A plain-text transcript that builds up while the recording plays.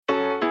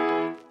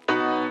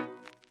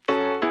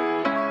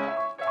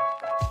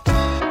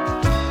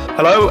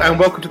Hello and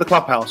welcome to the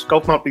Clubhouse,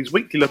 Golf Monthly's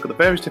weekly look at the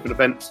various different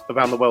events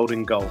around the world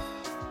in golf.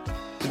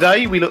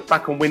 Today we look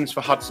back on wins for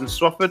Hudson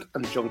Swafford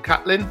and John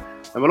Catlin,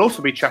 and we'll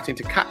also be chatting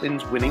to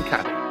Catlin's winning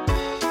caddy.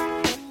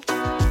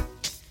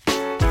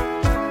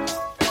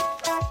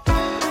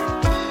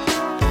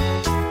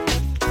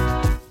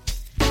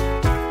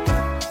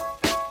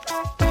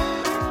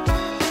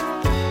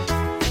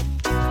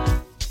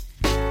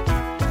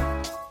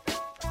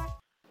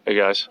 Hey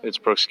guys, it's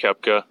Brooks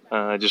Koepka.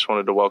 I just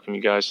wanted to welcome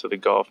you guys to the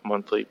Golf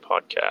Monthly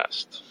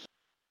podcast.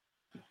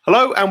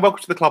 Hello and welcome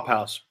to the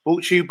Clubhouse,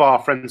 brought to you by our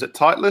friends at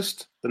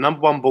Titleist, the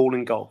number one ball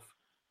in golf.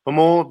 For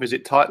more,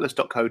 visit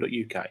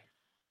titleist.co.uk.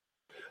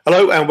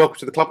 Hello and welcome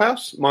to the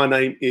Clubhouse. My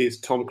name is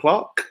Tom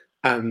Clark,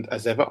 and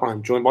as ever,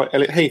 I'm joined by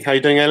Elliot Heath. How are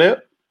you doing,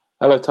 Elliot?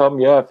 Hello, Tom.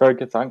 Yeah, very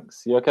good,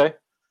 thanks. You okay?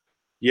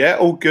 Yeah,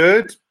 all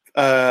good.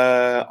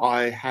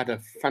 I had a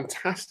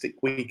fantastic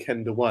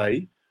weekend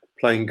away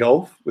playing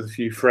golf with a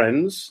few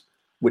friends,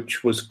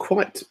 which was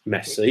quite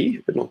messy,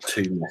 but not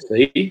too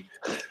messy.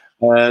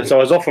 So I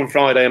was off on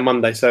Friday and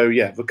Monday. So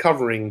yeah,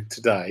 recovering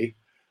today.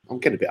 I'm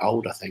getting a bit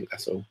old, I think.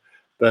 That's all.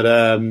 But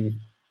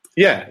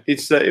yeah,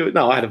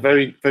 I had a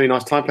very, very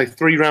nice time. Played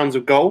 3 rounds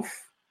of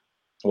golf.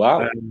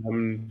 Wow.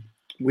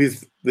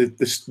 With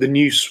the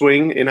new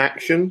swing in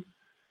action.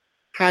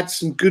 Had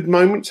some good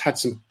moments, had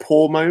some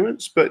poor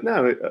moments, but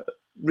no,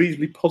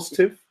 reasonably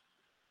positive.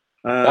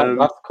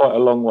 That's quite a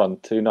long one.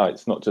 2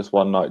 nights, not just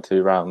 1 night,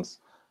 2 rounds.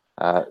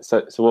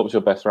 So what was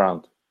your best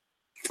round?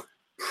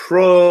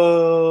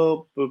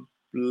 Probably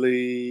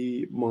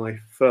my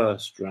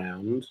first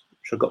round,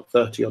 which I got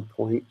 30 odd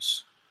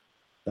points.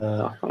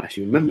 I can't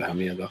actually remember how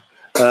many I got.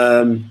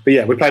 But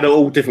yeah, we played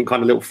all different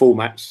kind of little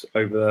formats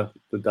over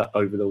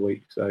the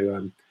week.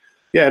 So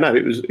yeah, no,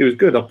 it was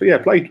good.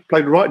 Played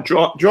the right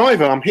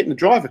driver. I'm hitting the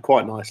driver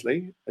quite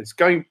nicely. It's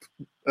going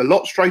a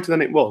lot straighter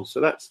than it was, so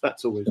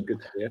that's always good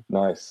to hear.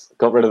 Nice.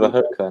 Got rid of the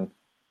hook then.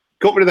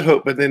 Got rid of the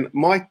hook, but then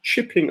my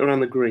chipping around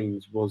the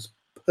greens was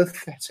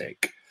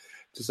pathetic,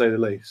 to say the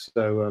least.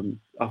 So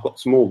I've got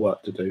some more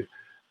work to do.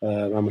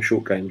 I'm a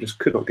short game, just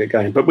could not get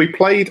going. But we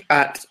played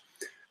at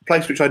a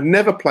place which I'd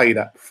never played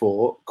at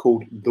before,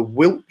 called the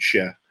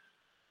Wiltshire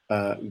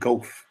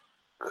Golf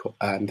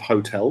and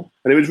Hotel,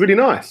 and it was really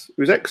nice. It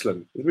was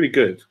excellent. It was really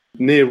good.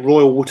 Near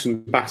Royal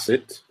Wootton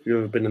Bassett, if you've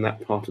ever been in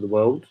that part of the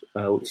world,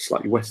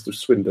 slightly west of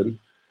Swindon.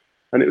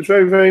 And it was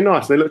very, very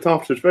nice. They looked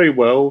after us very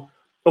well.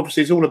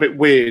 Obviously, it's all a bit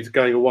weird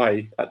going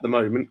away at the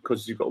moment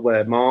because you've got to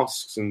wear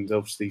masks and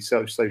obviously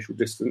social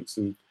distance,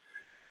 and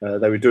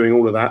they were doing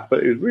all of that.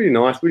 But it was really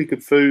nice, really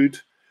good food.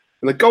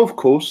 And the golf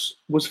course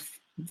was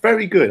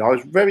very good. I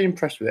was very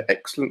impressed with it.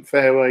 Excellent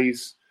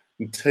fairways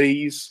and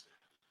tees.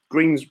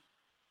 Greens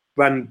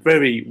ran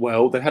very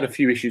well. They had a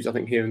few issues, I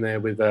think, here and there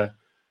with a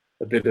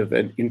bit of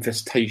an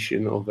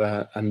infestation of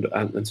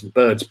and some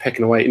birds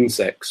pecking away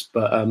insects.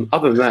 But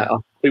other than that,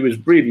 it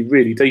was really,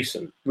 really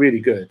decent,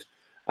 really good.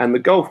 And the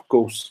golf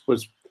course I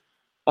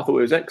thought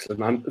it was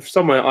excellent. And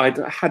somewhere I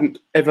hadn't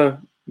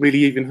ever really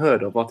even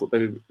heard of. I thought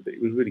it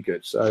was really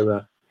good. So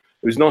it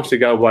was nice to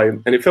go away,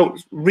 and it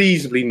felt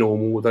reasonably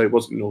normal, although it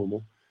wasn't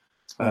normal.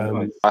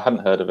 I hadn't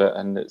heard of it,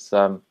 and it's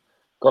got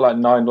like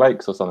 9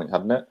 lakes or something,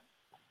 hadn't it?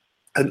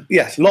 And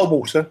yes, a lot of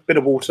water, bit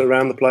of water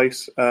around the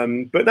place.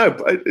 But no,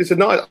 it's a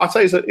nice. I'd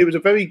say it was a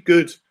very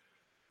good,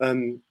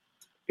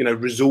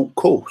 resort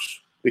course,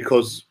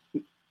 because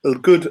a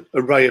good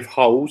array of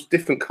holes,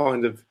 different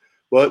kind of.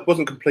 Well, it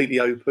wasn't completely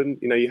open.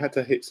 You had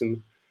to hit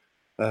some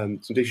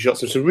decent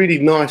shots and some really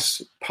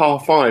nice par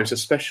 5s,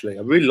 especially.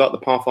 I really like the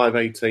par 5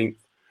 18th,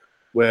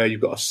 where you've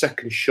got a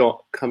second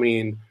shot coming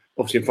in,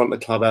 obviously in front of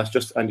the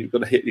clubhouse, and you've got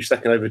to hit your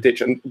second over a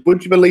ditch. And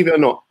would you believe it or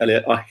not,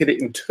 Elliot, I hit it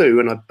in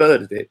 2 and I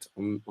birded it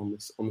on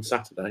the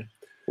Saturday.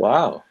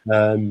 Wow.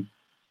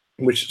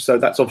 So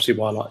that's obviously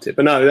why I liked it.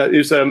 But no, it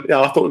was I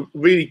thought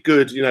really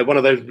good. One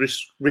of those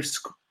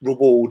risk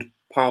reward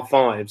par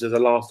 5s as a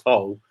last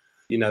hole.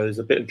 There's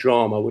a bit of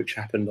drama which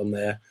happened on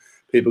there,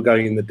 people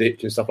going in the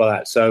ditch and stuff like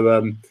that.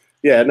 So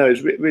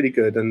it's really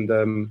good, and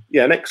an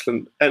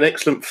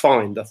excellent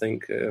find, I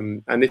think.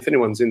 And if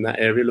anyone's in that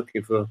area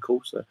looking for a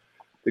course to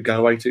go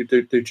away to,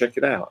 do check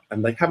it out.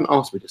 And they haven't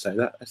asked me to say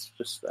that.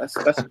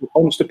 That's an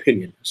honest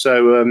opinion.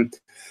 So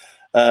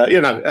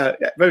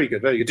very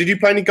good, very good. Did you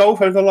play any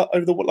golf over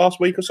the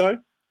last week or so?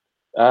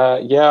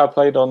 Yeah, I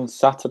played on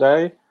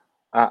Saturday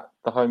at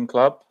the home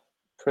club.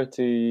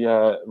 Pretty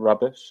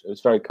rubbish. It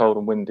was very cold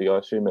and windy. I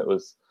assume it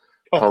was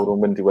cold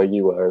and windy where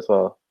you were as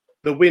well.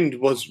 The wind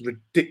was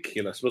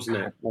ridiculous, wasn't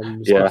it?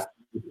 Yeah,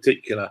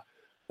 particular.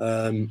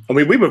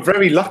 We were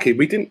very lucky.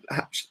 We didn't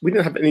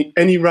have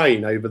any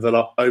rain over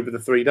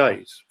the 3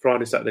 days.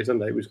 Friday, Saturday,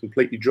 Sunday. It was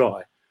completely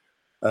dry.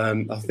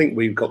 I think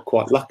we got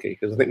quite lucky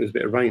because I think there's a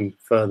bit of rain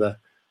further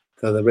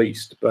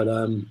east. But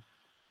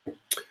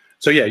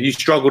so yeah, you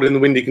struggled in the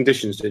windy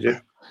conditions, did you?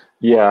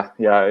 Yeah.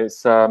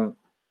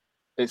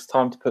 It's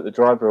time to put the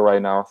driver away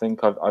now. I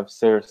think I've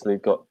seriously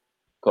got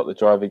the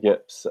driver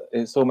yips.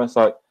 It's almost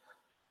like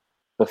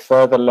the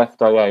further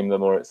left I aim, the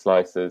more it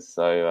slices.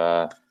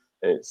 So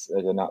it's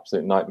an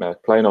absolute nightmare.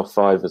 Playing off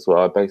 5 as well.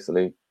 I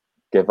basically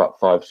give up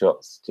 5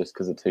 shots just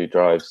because of 2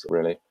 drives,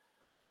 really.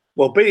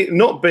 Well,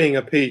 not being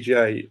a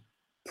PGA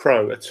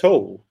pro at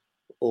all,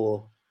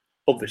 or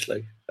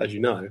obviously, as you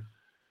know,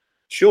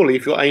 surely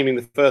if you're aiming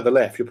the further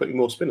left, you're putting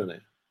more spin on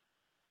it.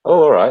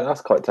 Oh, all right,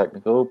 that's quite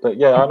technical, but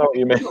yeah, I know what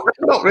you mean.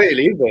 Not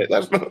really, is it?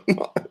 That's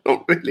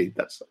not really.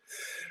 That's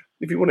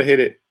if you want to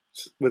hit it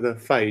with a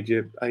fade,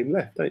 you aim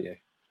left, don't you?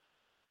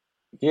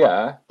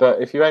 Yeah,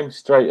 but if you aim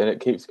straight and it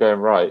keeps going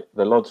right,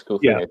 the logical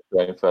thing is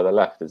to aim further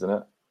left, isn't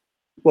it?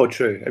 Well,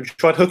 true. Have you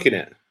tried hooking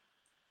it?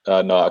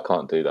 No, I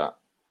can't do that.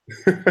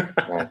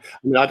 I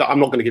mean, I'm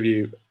not going to give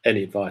you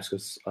any advice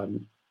because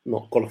I'm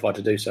not qualified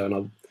to do so,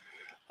 and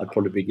I'd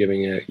probably be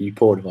giving you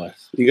poor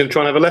advice. Are you going to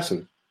try and have a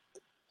lesson?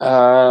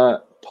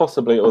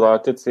 Possibly, although I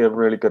did see a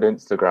really good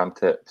Instagram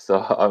tip, so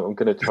I'm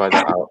going to try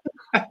that out.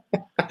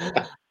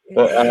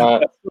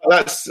 But,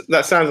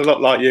 that sounds a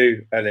lot like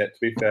you, Elliot, to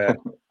be fair.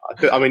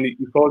 I mean, you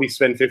probably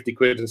spend 50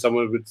 quid and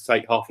someone would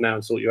take half an hour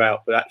and sort you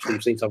out, but actually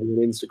you've seen something on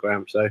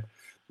Instagram, so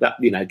that,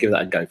 give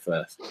that a go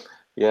first.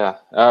 Yeah,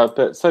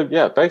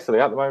 basically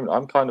at the moment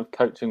I'm kind of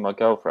coaching my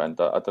girlfriend.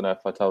 I don't know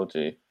if I told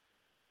you.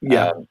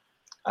 Yeah.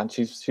 And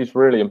she's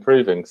really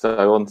improving.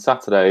 So on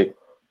Saturday,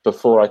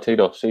 before I teed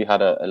off, she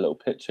had a little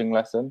pitching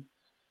lesson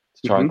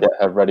to try and get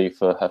her ready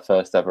for her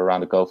first ever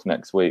round of golf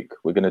next week.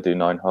 We're going to do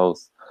 9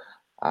 holes.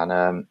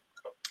 And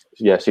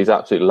she's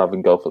absolutely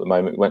loving golf at the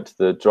moment. We went to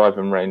the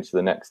driving range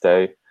the next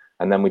day,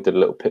 and then we did a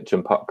little pitch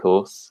and putt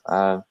course.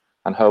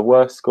 And her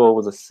worst score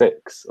was a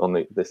 6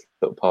 on this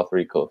little par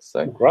 3 course.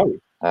 So great.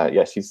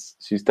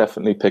 She's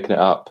definitely picking it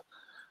up.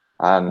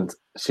 And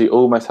she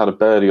almost had a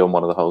birdie on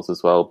one of the holes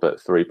as well, but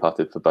 3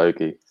 putted for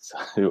bogey,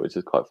 which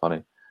is quite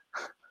funny.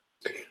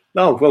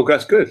 Oh, well,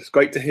 that's good. It's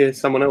great to hear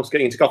someone else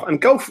getting into golf. And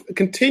golf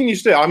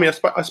continues to. I mean,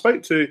 I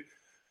spoke to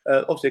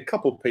obviously a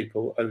couple of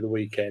people over the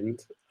weekend,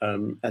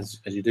 as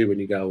you do when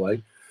you go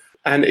away.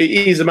 And it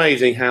is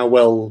amazing how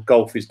well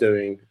golf is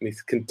doing, and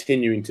it's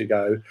continuing to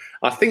go.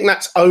 I think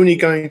that's only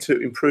going to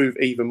improve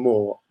even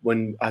more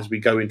as we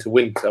go into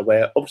winter,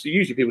 where obviously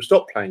usually people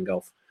stop playing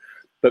golf.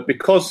 But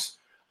because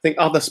I think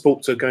other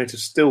sports are going to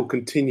still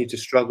continue to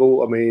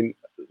struggle. I mean,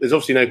 there's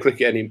obviously no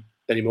cricket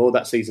anymore.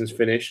 That season's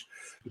finished.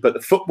 But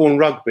the football and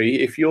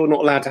rugby, if you're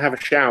not allowed to have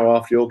a shower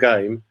after your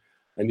game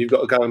and you've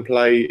got to go and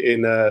play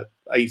in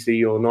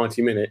 80 or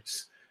 90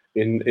 minutes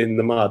in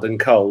the mud and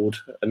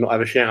cold and not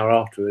have a shower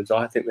afterwards,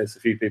 I think there's a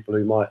few people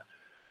who might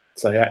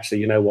say, actually,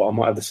 you know what, I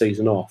might have the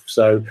season off.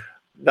 So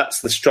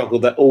that's the struggle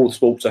that all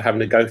sports are having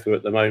to go through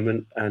at the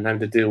moment and having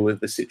to deal with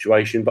the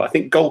situation. But I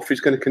think golf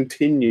is going to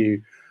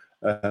continue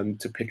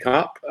to pick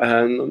up,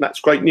 and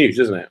that's great news,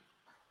 isn't it?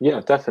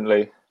 Yeah,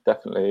 definitely.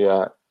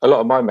 A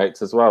lot of my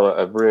mates as well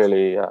are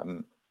really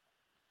going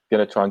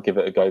to try and give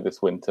it a go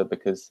this winter,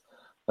 because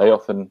they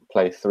often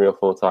play 3 or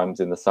 4 times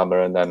in the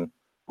summer and then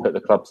put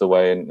the clubs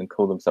away and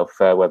call themselves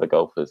fair weather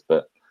golfers.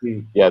 But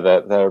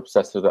they're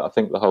obsessed with it. I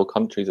think the whole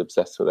country's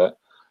obsessed with it.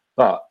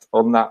 But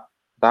on that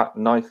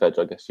knife edge,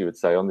 I guess you would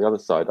say, on the other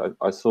side,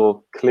 I saw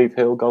Cleve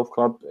Hill Golf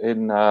Club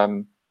in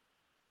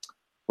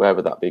where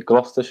would that be?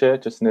 Gloucestershire,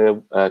 just near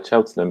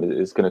Cheltenham,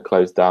 is going to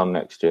close down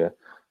next year.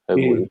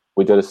 We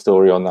did a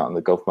story on that on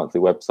the Golf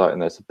Monthly website,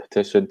 and there's a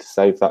petition to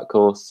save that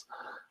course.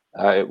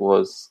 It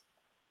was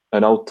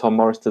an old Tom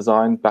Morris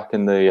design back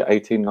in the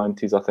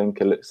 1890s, I think.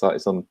 It looks like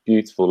it's on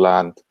beautiful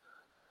land,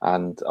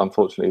 and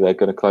unfortunately they're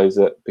going to close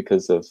it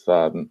because of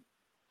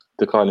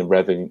declining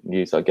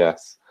revenues, I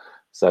guess.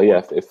 So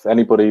yeah, if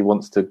anybody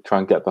wants to try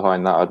and get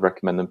behind that, I'd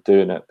recommend them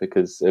doing it,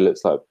 because it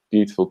looks like a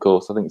beautiful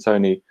course. I think it's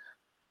only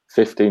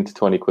 15 to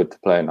 20 quid to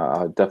play, and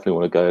I definitely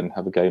want to go and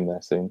have a game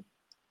there soon.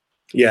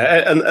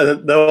 Yeah, and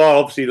there are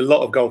obviously a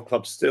lot of golf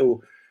clubs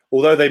still,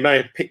 although they may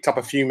have picked up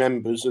a few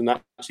members, and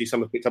actually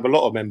some have picked up a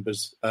lot of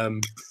members. A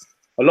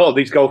lot of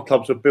these golf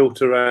clubs are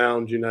built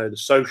around, the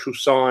social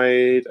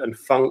side and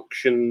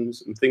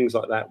functions and things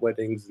like that,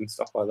 weddings and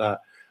stuff like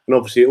that. And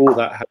obviously all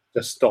that has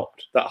just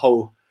stopped. That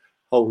whole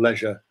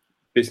leisure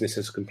business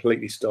has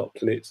completely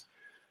stopped. And it's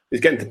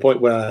getting to the point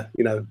where,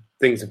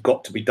 things have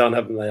got to be done,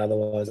 haven't they?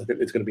 Otherwise, I think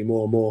there's going to be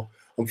more and more,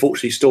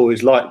 unfortunately,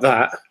 stories like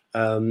that.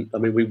 I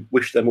mean, we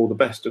wish them all the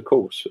best, of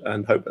course,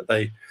 and hope that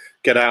they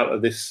get out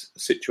of this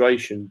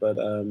situation. But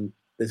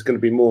there's going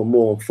to be more and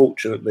more,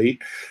 unfortunately,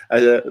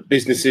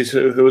 businesses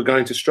who are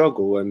going to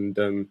struggle,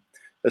 and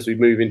as we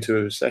move into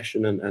a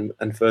recession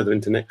and further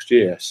into next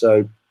year.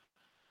 So,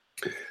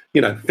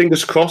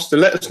 fingers crossed,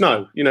 and let us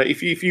know.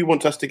 If you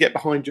want us to get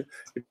behind you,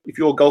 if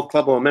you're a golf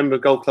club or a member of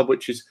a golf club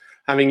which is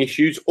having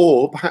issues,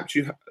 or perhaps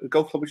you have a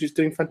golf club which is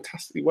doing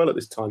fantastically well at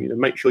this time,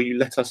 make sure you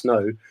let us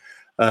know.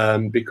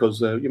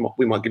 Because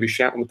we might give you a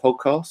shout on the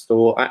podcast,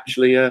 or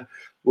actually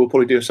we'll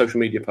probably do a social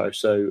media post.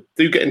 So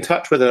do get in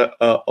touch, whether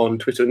on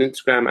Twitter and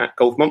Instagram at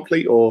Golf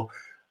Monthly, or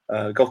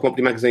Golf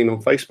Monthly Magazine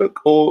on Facebook,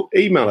 or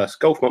email us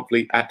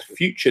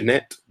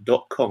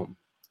golfmonthly@futurenet.com.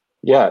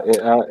 Yeah,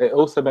 it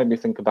also made me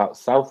think about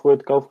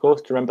Southwood Golf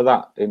Course. Do you remember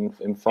that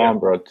in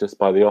Farnborough, just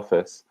by the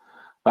office?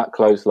 That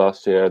closed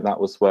last year, and that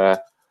was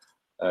where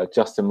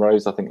Justin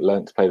Rose, I think,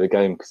 learnt to play the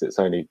game, because it's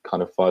only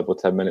kind of 5 or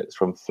 10 minutes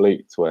from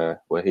Fleet,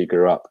 where he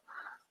grew up.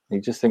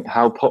 You just think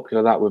how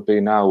popular that would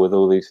be now with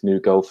all these new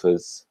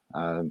golfers.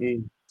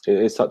 It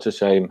is such a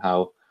shame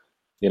how,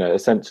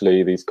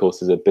 essentially these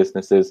courses are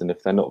businesses, and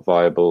if they're not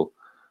viable,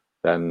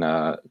 then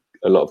a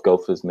lot of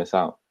golfers miss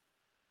out.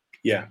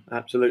 Yeah,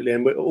 absolutely.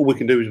 And all we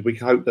can do is we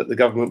can hope that the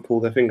government pull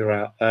their finger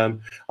out.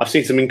 I've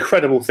seen some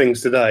incredible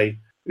things today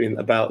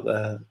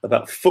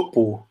about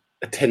football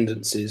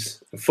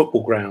attendances and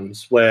football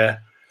grounds,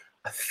 where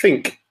I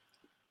think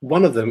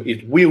one of them is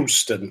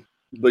Wealdstone,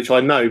 which I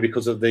know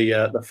because of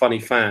the funny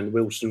fan,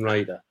 Wilson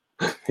Raider.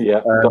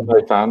 Yeah, got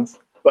no fans.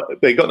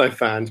 But they got no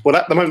fans. Well,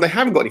 at the moment, they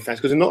haven't got any fans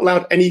because they're not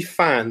allowed any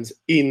fans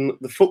in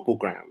the football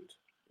ground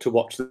to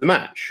watch the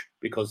match,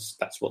 because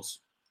that's what's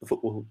the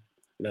football,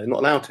 they're not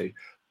allowed to.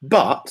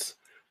 But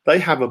they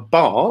have a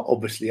bar,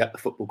 obviously, at the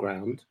football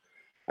ground,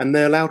 and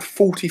they're allowed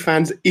 40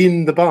 fans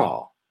in the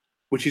bar,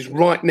 which is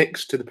right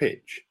next to the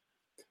pitch.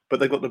 But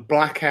they've got to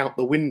black out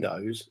the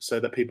windows so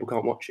that people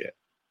can't watch it.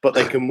 But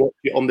they can watch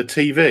it on the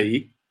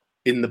TV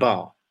in the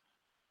bar.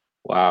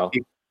 Wow.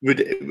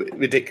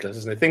 Ridiculous,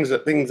 isn't it?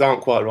 Things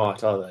aren't quite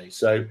right, are they?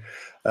 So,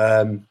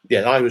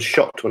 I was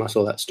shocked when I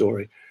saw that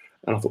story.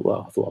 And I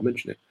thought I'll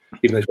mention it,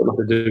 even though it's got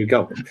nothing to do with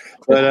golf.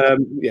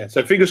 But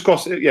so fingers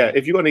crossed. Yeah,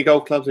 if you've got any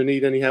golf clubs and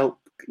need any help,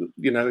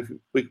 we're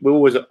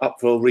always up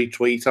for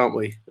retweets, aren't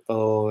we?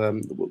 Or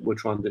we're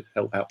trying to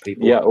help out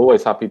people. Yeah,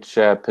 always happy to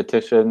share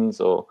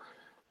petitions or,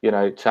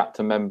 chat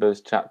to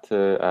members, chat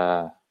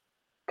to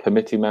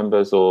committee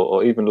members,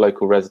 or even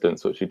local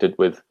residents, which we did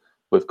with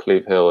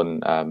Cleve Hill,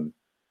 and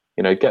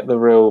get the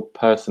real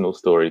personal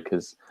story,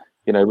 because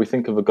we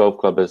think of a golf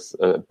club as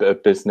a bit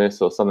of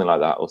business or something like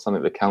that, or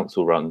something the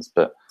council runs,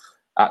 but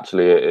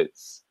actually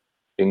it's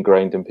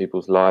ingrained in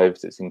people's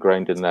lives, it's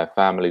ingrained in their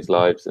families'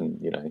 lives,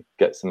 and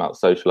gets them out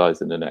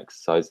socializing and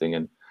exercising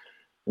and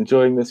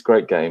enjoying this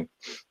great game.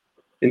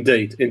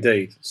 Indeed.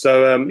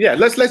 So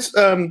let's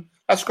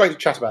that's great to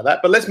chat about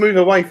that, but let's move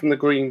away from the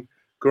green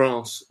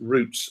grass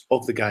roots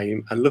of the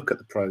game and look at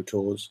the Pro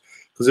Tours,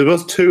 because there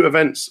was 2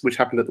 events which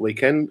happened at the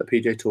weekend, the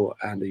PGA Tour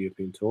and the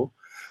European Tour.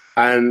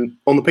 And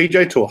on the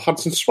PGA Tour,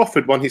 Hudson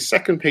Swafford won his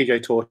second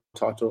PGA Tour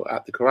title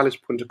at the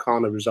Corales Punta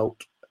Cana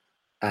Result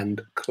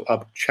and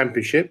Club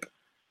Championship,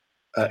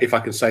 if I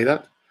can say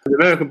that. The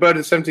American birdie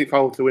the 17th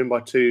hole to win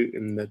by 2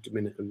 in the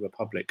Dominican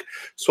Republic.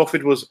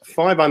 Swafford was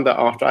 5 under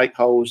after 8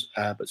 holes,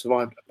 but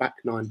survived a back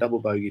 9 double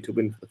bogey to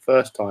win for the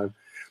first time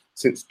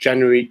since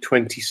January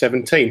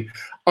 2017.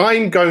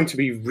 I'm going to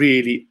be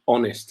really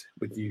honest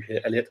with you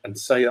here, Elliot, and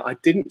say that I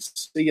didn't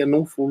see an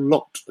awful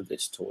lot of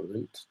this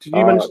tournament. Did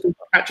you manage to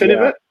catch any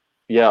of it?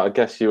 Yeah, I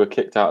guess you were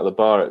kicked out of the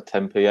bar at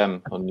 10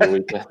 p.m. on your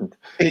weekend.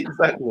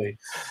 Exactly.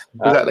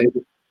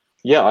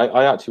 Yeah,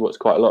 I actually watched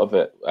quite a lot of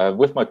it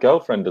with my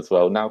girlfriend as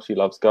well. Now she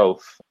loves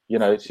golf.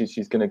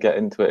 She's going to get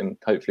into it and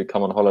hopefully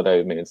come on holiday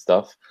with me and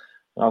stuff.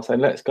 And I was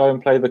saying, let's go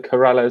and play the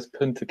Corales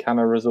Punta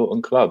Cana Resort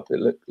and Club.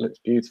 It looks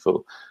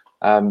beautiful.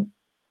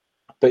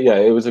 But yeah,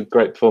 it was a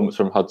great performance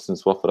from Hudson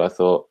Swafford. I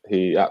thought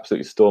he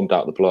absolutely stormed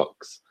out the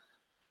blocks,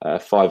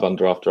 5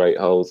 under after 8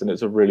 holes, and it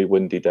was a really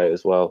windy day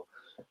as well.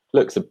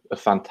 Looks a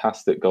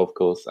fantastic golf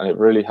course, and it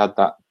really had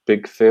that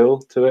big feel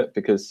to it,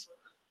 because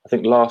I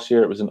think last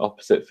year it was an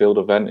opposite field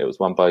event. It was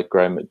won by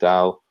Graham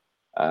McDowell.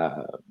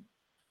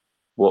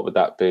 What would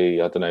that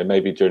be? I don't know,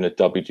 maybe during a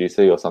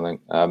WGC or something.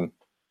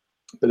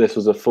 But this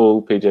was a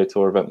full PGA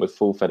Tour event with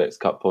full FedEx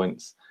Cup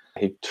points.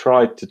 He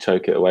tried to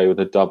choke it away with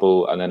a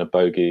double and then a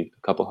bogey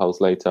a couple of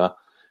holes later,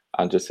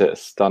 and just hit a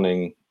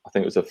stunning, I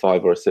think it was a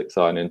 5 or a 6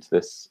 iron into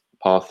this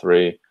par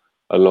 3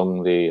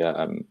 along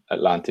the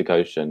Atlantic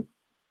Ocean.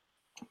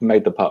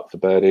 Made the putt for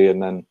birdie,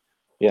 and then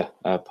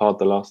parred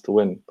the last to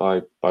win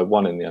by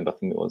 1 in the end, I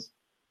think it was.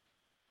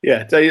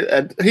 Yeah,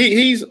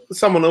 he's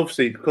someone,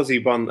 obviously, because he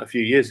won a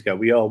few years ago,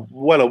 we are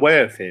well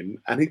aware of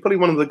him, and he's probably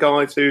one of the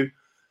guys who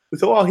we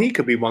thought, he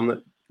could be one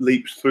that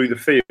leaps through the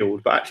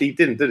field, but actually he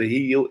didn't, did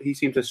he? He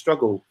seemed to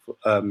struggle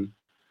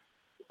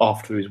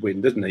after his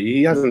win, doesn't he?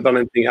 He hasn't done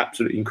anything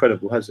absolutely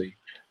incredible, has he?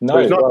 No,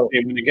 so he's not going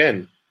to win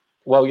again.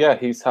 Well, yeah,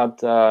 he's had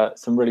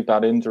some really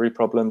bad injury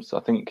problems. I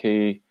think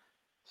he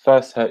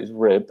first hurt his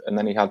rib, and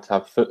then he had to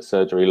have foot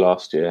surgery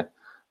last year.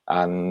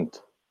 And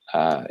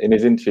in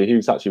his interview, he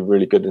was actually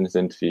really good in his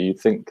interview. You'd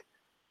think,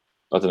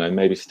 I don't know,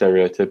 maybe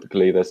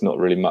stereotypically there's not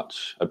really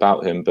much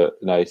about him, but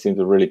no, he seems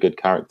a really good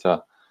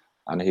character.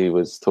 And he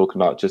was talking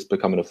about just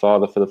becoming a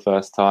father for the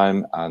first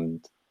time.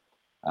 And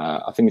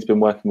I think he's been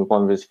working with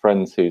one of his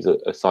friends who's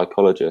a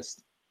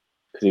psychologist,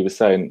 because he was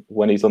saying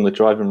when he's on the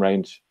driving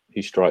range,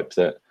 he stripes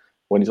it.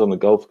 When he's on the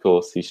golf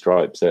course, he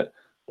stripes it.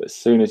 But as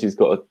soon as he's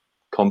got a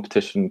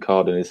competition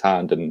card in his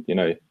hand and,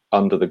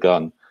 under the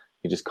gun,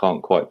 he just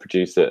can't quite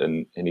produce it.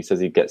 And he says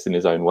he gets in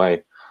his own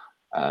way.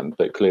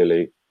 But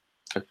clearly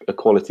a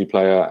quality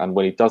player. And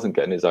when he doesn't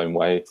get in his own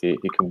way, he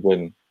can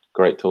win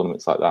great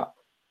tournaments like that.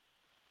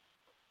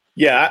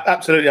 Yeah,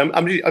 absolutely.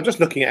 I'm just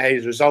looking at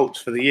his results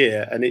for the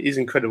year, and it is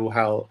incredible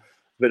how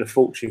a bit of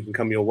fortune can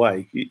come your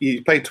way.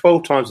 He's played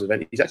 12 times the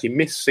event. He's actually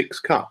missed 6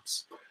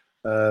 cuts.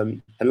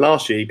 And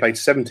last year he played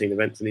 17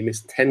 events and he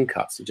missed 10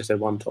 cuts. He just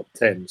had 1 top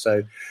 10.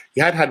 So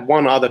he had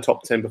 1 other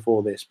top 10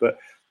 before this. But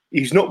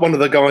he's not one of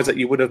the guys that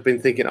you would have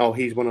been thinking, oh,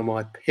 he's one of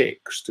my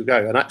picks to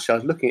go. And actually, I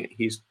was looking at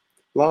his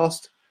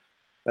last.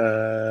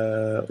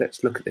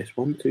 Let's look at this.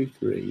 1, 2,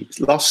 3. His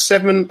last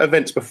 7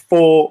 events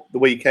before the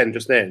weekend,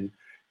 just then,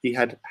 he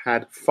had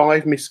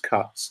 5 missed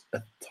cuts,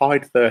 a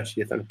tied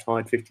 30th, and a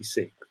tied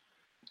 56th.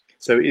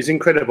 So it is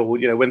incredible,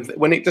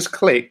 when it just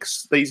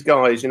clicks. These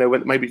guys,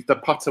 when maybe the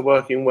putter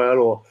working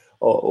well,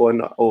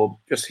 or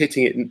just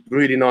hitting it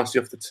really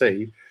nicely off the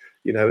tee.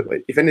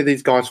 If any of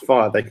these guys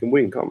fire, they can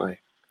win, can't they?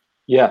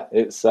 Yeah,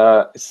 it's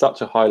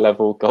such a high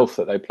level golf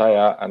that they play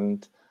at,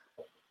 and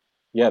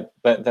yeah,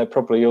 they're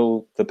probably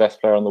all the best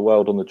player in the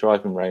world on the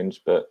driving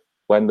range. But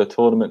when the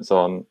tournament's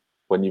on,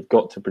 when you've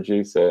got to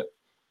produce it,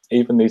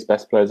 even these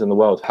best players in the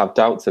world have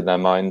doubts in their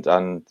mind.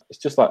 And it's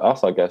just like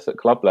us, I guess, at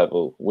club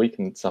level. We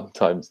can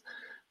sometimes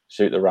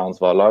shoot the rounds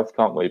of our life,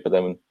 can't we? But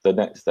then the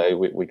next day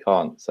we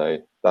can't. So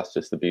that's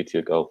just the beauty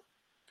of golf.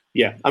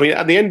 Yeah, I mean,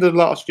 at the end of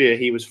last year,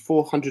 he was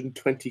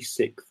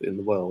 426th in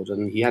the world,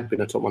 and he had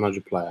been a top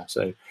 100 player.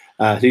 So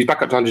he's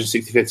back up to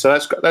 165th.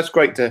 So that's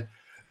great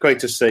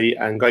to see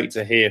and great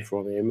to hear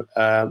from him.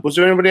 Was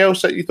there anybody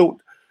else that you thought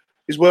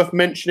is worth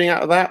mentioning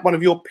out of that? One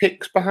of your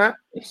picks,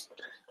 perhaps?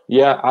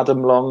 Yeah,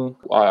 Adam Long.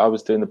 I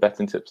was doing the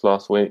betting tips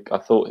last week. I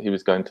thought he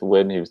was going to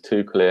win. He was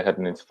too clear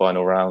heading into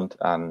final round,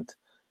 and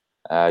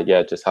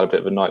just had a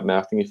bit of a nightmare.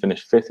 I think he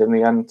finished 5th in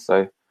the end.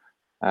 So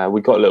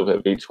we got a little bit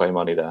of each way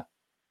money there.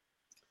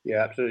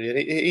 Yeah, absolutely. And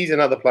he's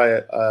another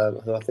player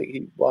who I think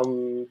he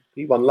won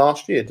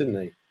last year,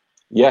 didn't he?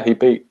 Yeah, he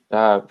beat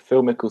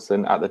Phil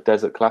Mickelson at the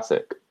Desert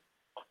Classic.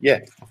 Yeah,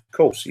 of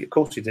course he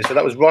did. So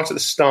that was right at the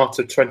start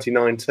of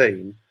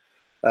 2019.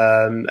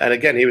 And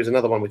again, he was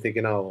another one we're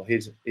thinking, oh,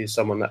 he's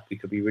someone that we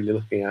could be really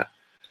looking at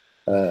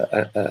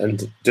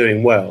and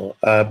doing well.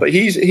 But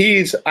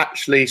he's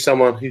actually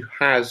someone who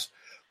has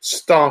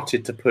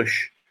started to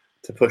push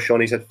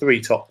on. He's had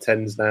 3 top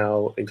 10s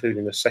now,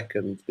 including a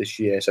second this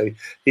year. So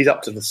he's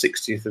up to the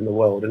 60th in the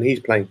world, and he's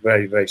playing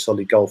very, very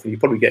solid golf. And you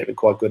probably get him at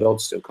quite good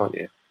odds still, can't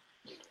you?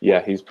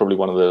 Yeah, he's probably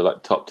one of the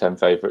top 10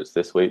 favourites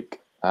this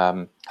week.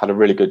 Had a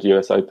really good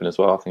US Open as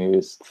well. I think he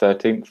was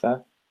 13th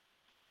there.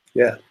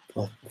 Yeah,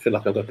 I feel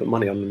like I've got to put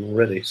money on them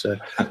already. So,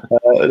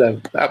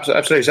 no,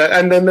 absolutely. So,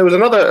 and then there was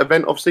another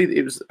event. Obviously,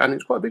 it was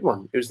quite a big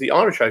one. It was the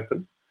Irish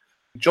Open.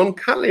 John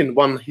Catlin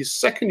won his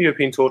 2nd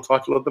European Tour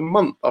title of the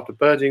month after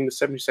birdieing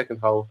the 72nd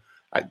hole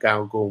at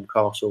Galgorm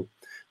Castle.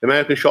 The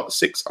American shot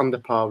 6 under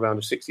par round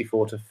of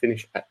 64 to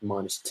finish at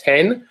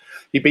 -10.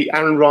 He beat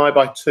Aaron Rai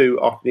by 2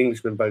 after the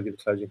Englishman bogeyed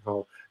the closing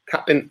hole.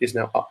 Catlin is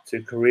now up to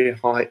a career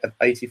high of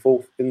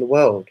 84th in the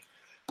world.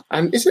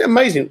 And isn't it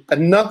amazing?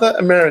 Another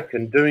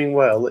American doing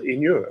well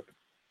in Europe.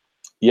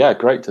 Yeah,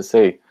 great to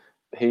see.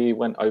 He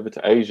went over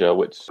to Asia,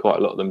 which quite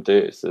a lot of them do.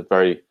 It's a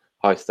very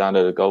high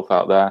standard of golf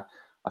out there.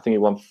 I think he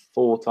won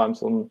 4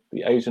 times on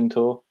the Asian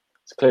tour.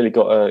 He's clearly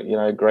got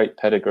a great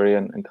pedigree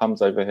and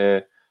comes over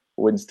here,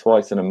 wins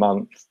twice in a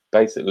month,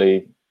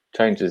 basically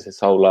changes his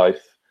whole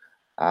life.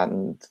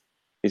 And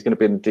he's going to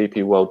be in the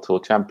DP World Tour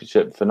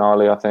Championship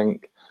finale, I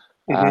think,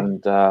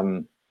 and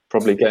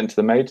probably get into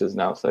the majors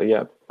now. So,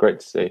 yeah,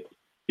 great to see.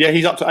 Yeah,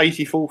 he's up to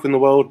 84th in the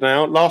world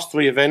now. Last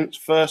 3 events,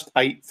 1st,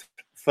 8th,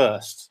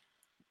 1st.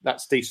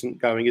 That's decent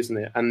going, isn't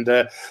it? And,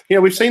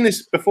 we've seen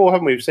this before,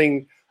 haven't we? We've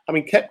seen,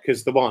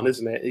 Koepka's the one,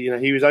 isn't it?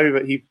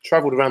 He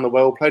travelled around the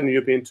world, played in the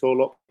European Tour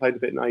a lot, played a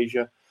bit in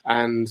Asia.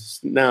 And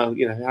now,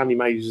 how many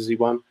majors has he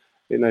won?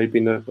 He's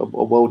been a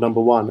world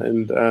number 1.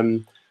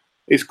 And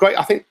it's great.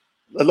 I think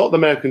a lot of the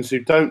Americans who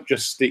don't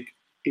just stick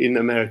in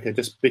America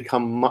just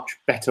become much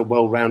better,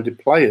 well-rounded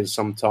players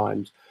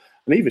sometimes.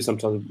 And even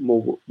sometimes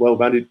more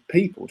well-rounded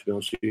people, to be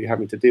honest with you,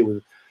 having to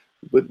deal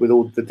with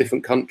all the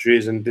different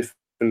countries and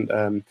different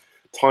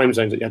time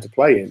zones that you had to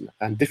play in,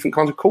 and different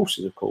kinds of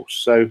courses, of course.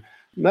 So,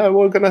 no,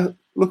 we're going to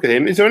look at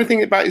him. Is there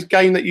anything about his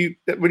game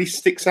that really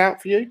sticks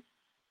out for you?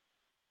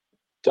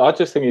 I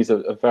just think he's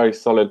a very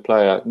solid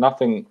player.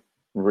 Nothing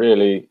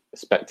really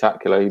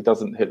spectacular. He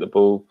doesn't hit the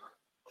ball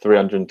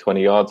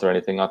 320 yards or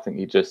anything. I think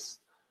he just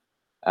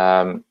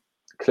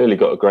clearly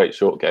got a great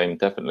short game,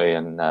 definitely,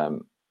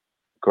 and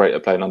great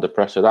at playing under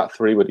pressure. That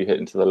 3-wood he hit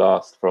into the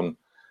last from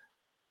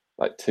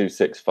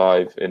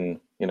 265 in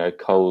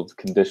cold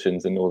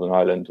conditions in Northern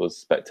Ireland was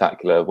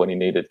spectacular when he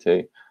needed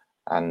to,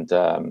 and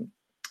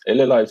it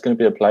looked like it was going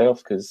to be a playoff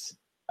because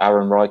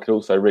Aaron Rai could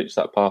also reach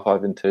that par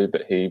 5 in 2,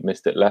 but he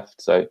missed it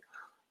left. So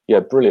yeah,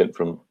 brilliant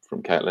from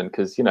Catlin,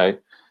 because you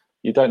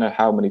don't know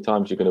how many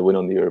times you're going to win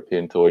on the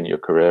European Tour in your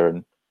career,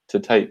 and to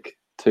take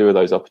 2 of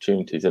those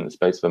opportunities in the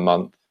space of a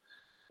month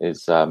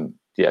is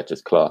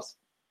just class.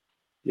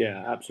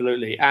 Yeah,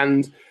 absolutely.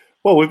 And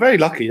well, we're very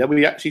lucky that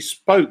we actually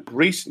spoke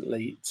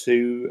recently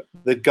to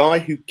the guy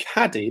who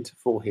caddied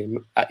for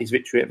him at his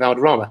victory at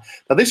Valderrama.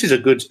 Now, this is a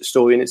good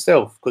story in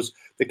itself, because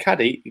the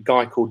caddy, a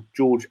guy called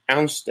George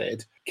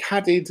Ounstead,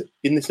 caddied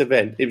in this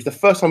event. It was the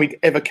first time he'd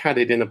ever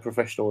caddied in a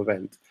professional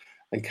event.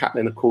 And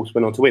Catlin, of course,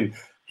 went on to win.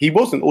 He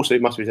wasn't, also,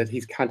 it must be said,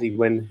 he's caddied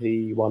when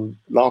he won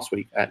last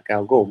week at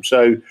Galgorm.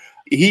 So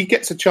he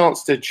gets a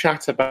chance to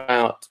chat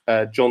about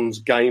John's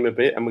game a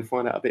bit, and we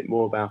find out a bit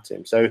more about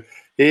him. So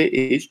here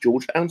is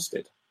George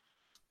Ounstead.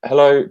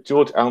 Hello,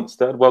 George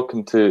Ounstead.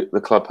 Welcome to the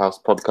Clubhouse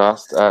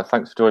podcast.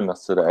 Thanks for joining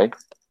us today.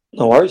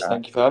 No worries.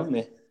 Thank you for having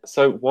me.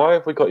 So why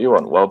have we got you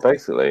on? Well,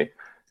 basically,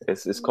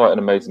 it's quite an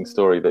amazing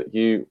story that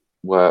you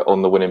were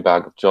on the winning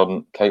bag of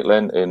John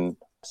Caitlin in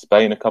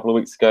Spain a couple of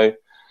weeks ago.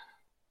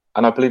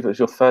 And I believe it was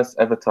your first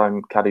ever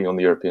time caddying on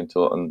the European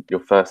Tour and your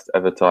first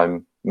ever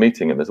time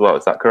meeting him as well.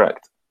 Is that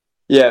correct?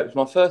 Yeah, it was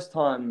my first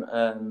time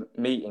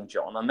meeting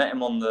John. I met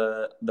him on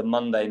the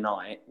Monday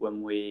night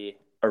when we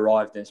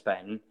arrived in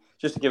Spain.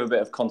 Just to give a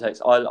bit of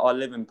context, I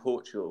live in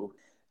Portugal,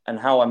 and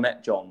how I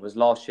met John was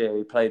last year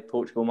we played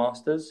Portugal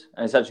Masters.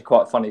 And it's actually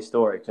quite a funny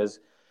story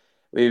because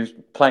we was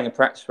playing a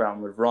practice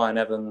round with Ryan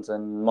Evans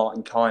and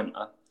Martin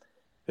Keimer,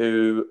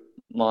 who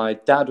my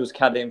dad was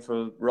caddying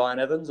for Ryan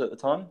Evans at the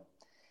time.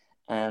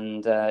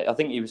 And I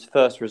think he was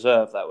first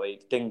reserve that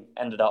week.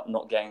 Ended up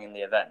not getting in the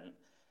event.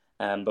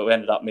 But we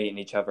ended up meeting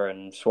each other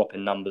and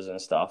swapping numbers and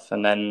stuff.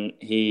 And then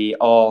he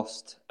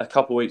asked a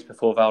couple of weeks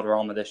before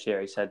Valderrama this year,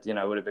 he said,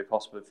 would it be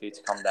possible for you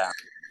to come down?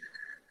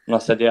 And I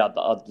said, yeah,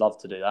 I'd love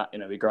to do that.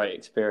 It'd be a great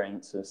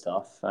experience and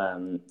stuff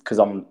because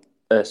I'm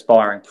an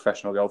aspiring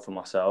professional golfer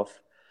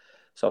myself.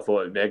 So I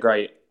thought it'd be a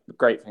great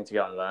thing to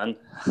go and learn.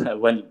 I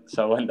went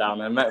down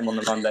there, met him on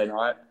the Monday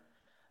night.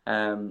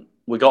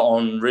 We got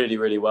on really,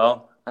 really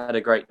well. I had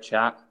a great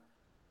chat.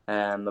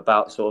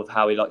 About sort of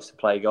how he likes to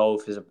play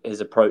golf, his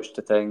approach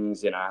to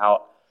things,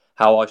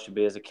 how I should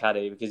be as a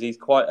caddy, because he's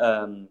quite,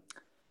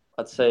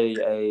 I'd say,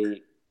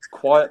 a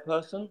quiet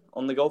person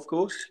on the golf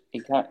course.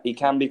 He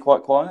can be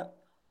quite quiet.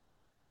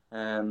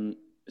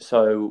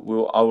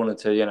 So I wanted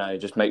to,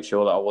 just make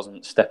sure that I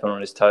wasn't stepping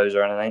on his toes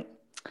or anything.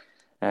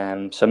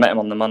 So I met him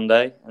on the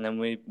Monday, and then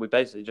we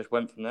basically just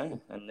went from there,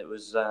 and it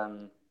was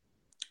a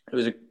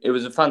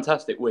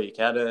fantastic week.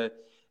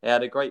 It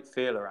had a great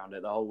feel around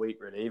it the whole week,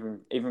 really,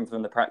 even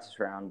from the practice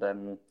round.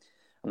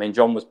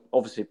 John was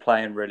obviously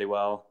playing really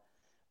well,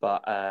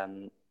 but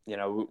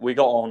we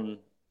got on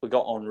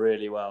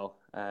really well.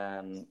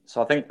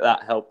 So I think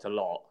that helped a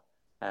lot,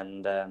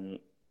 and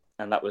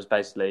that was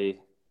basically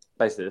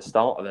the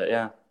start of it.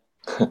 Yeah.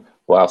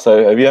 Wow.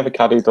 So have you ever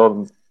caddied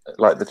on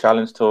like the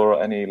Challenge Tour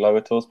or any lower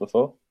tours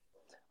before?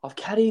 I've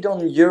caddied on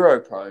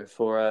Europro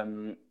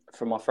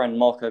for my friend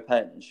Marco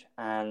Penge,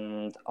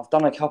 and I've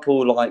done a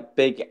couple like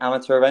big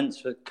amateur events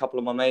for a couple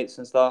of my mates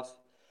and stuff,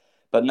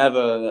 but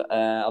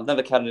I've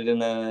never caddied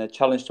in a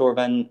Challenge Tour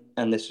event,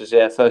 and this was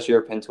first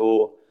European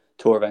Tour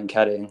event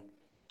caddying.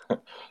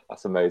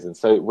 That's amazing.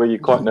 So were you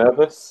quite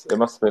nervous? It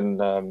must have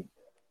been.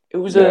 It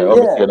was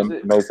obviously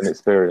an amazing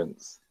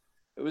experience.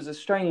 It was a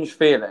strange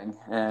feeling.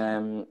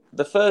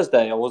 The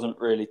Thursday I wasn't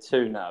really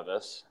too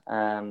nervous.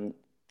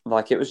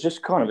 It was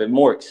just kind of a bit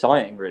more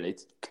exciting, really,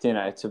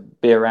 to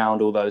be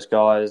around all those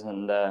guys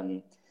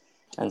and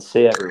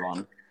see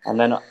everyone. And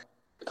then,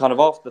 kind of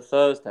after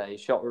Thursday,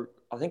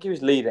 I think he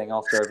was leading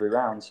after every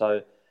round.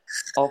 So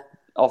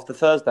after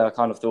Thursday, I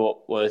kind of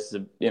thought, well, this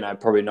is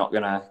probably not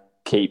going to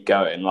keep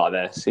going like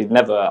this. He'd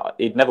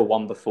never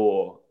won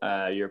before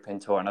European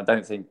Tour, and I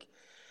don't think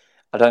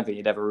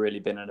he'd ever really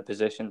been in a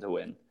position to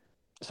win.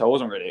 So I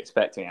wasn't really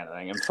expecting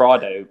anything. And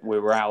Friday, we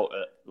were out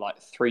at like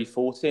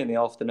 3:40 in the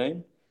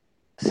afternoon.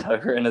 So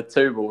we're in a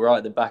two-ball right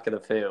at the back of the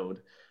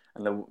field,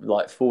 and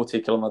the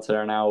 40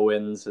 km/h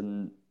winds,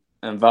 and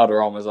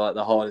Valderrama was like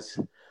the hardest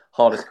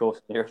course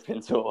in the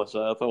European Tour.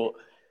 So I thought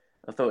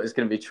it was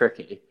going to be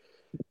tricky,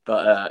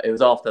 but it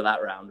was after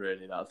that round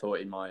really that I thought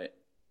he might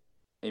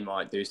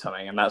do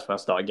something, and that's when I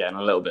started getting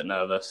a little bit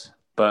nervous.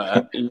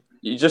 But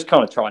you just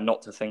kind of try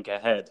not to think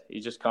ahead.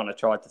 You just kind of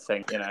try to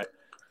think,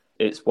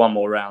 it's one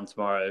more round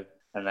tomorrow,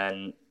 and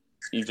then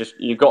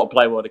you've got to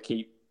play well to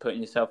keep putting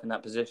yourself in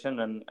that position,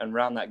 and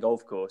around that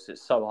golf course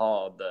it's so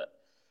hard that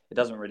it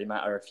doesn't really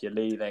matter if you're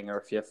leading or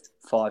if you're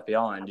 5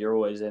 behind, you're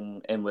always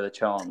in with a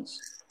chance.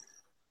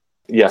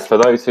 Yes, for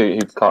those who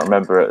can't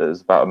remember it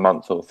was about a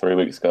month or 3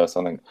 weeks ago or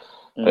something.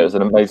 It was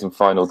an amazing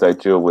final day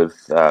duel with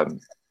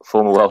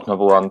former world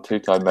number one,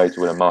 two-time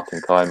major winner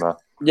Martin Keimer.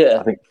 Yeah,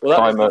 I think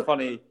that was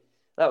funny.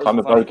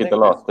 Keimer bogeyed the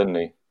last, didn't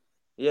he?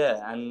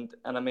 Yeah, and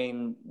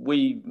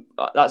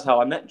that's how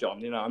I met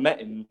John. I met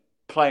him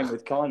playing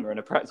with Keimer in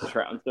a practice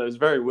round, so it was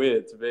very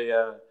weird to be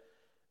a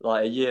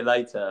year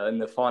later in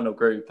the final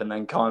group and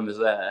then Keimer's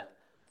there.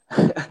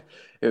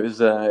 It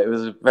was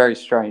a very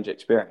strange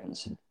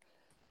experience.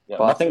 Yeah,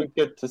 but I think it's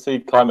good to see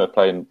Keimer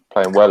playing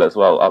well as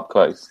well up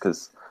close,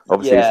 because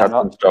obviously he's had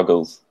some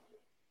struggles.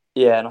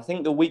 Yeah, and I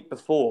think the week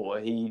before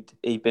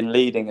he'd been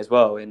leading as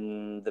well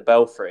in the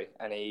Belfry,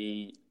 and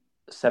he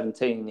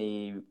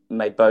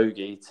made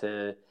bogey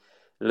to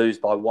lose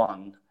by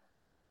 1.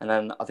 And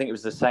then I think it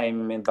was the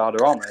same in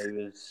Valderrama. He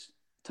was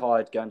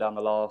tied going down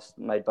the last,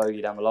 made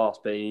bogey down the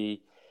last. But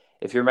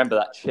if you remember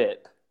that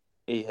chip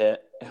he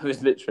hit, it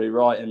was literally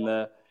right in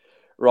the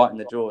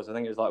jaws. I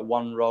think it was like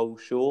 1 roll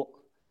short.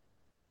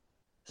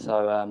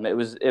 So it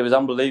was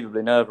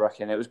unbelievably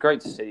nerve-wracking. It was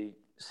great to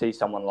see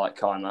someone like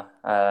Keimer,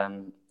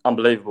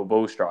 unbelievable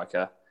ball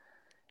striker.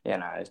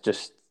 It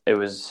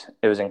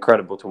was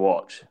incredible to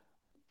watch.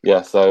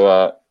 Yeah.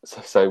 So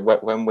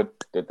when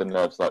did the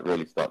nerves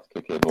really start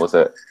to kick in? Was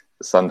it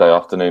Sunday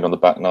afternoon on the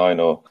back nine,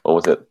 or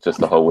was it just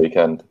the whole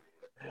weekend?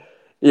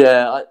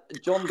 Yeah,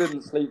 John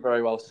didn't sleep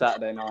very well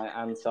Saturday night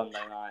and Sunday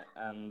night,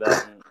 and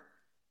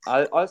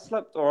I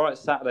slept all right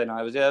Saturday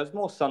night. It was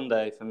more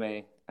Sunday for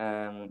me.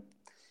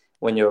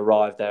 When you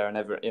arrive there and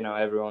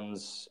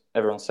everyone's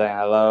saying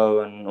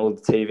hello and all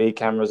the TV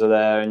cameras are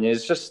there, and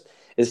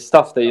it's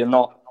stuff that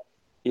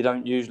you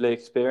don't usually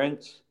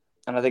experience,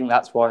 and I think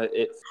that's why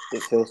it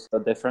feels so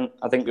different.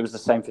 I think it was the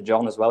same for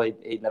John as well.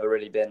 He'd never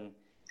really been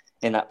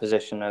in that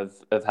position of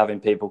having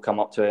people come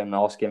up to him,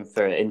 ask him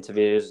for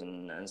interviews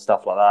and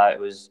stuff like that. It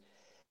was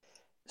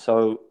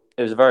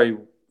very,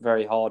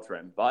 very hard for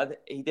him,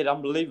 but he did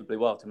unbelievably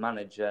well to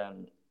manage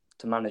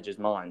his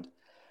mind.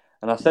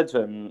 And I said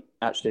to him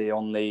actually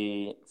on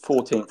the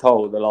 14th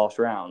hole of the last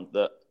round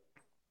that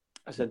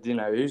I said,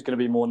 who's going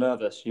to be more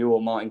nervous, you or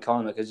Martin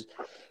Kaymer? Because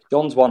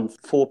John's won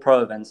 4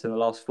 pro events in the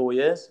last 4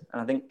 years,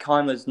 and I think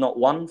Kaymer's not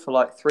won for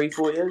like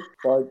 3-4 years.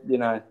 So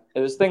it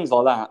was things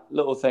like that,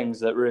 little things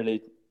that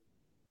really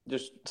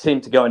just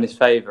seemed to go in his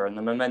favour, and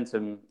the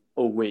momentum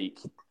all week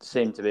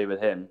seemed to be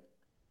with him.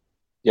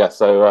 Yeah.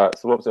 So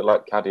what was it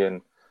like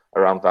caddying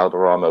around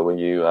Valderrama? Were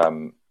you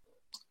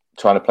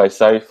trying to play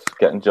safe,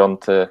 getting John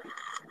to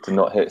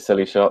not hit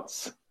silly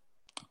shots?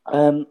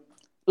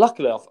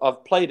 Luckily,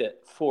 I've played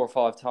it 4 or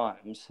 5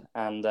 times,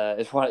 and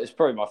it's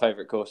probably my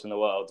favourite course in the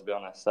world, to be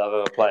honest, that I've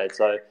ever played.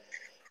 So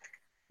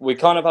we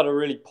kind of had a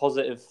really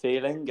positive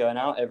feeling going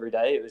out every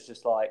day. It was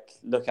just like,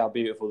 look how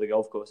beautiful the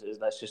golf course is.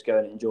 Let's just go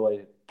and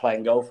enjoy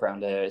playing golf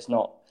around here. It's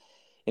not,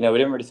 we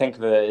didn't really think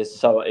of it as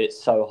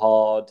it's so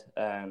hard.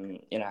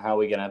 How are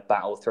we going to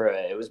battle through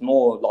it? It was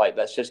more like,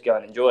 let's just go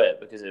and enjoy it,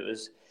 because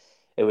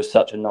it was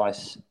such a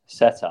nice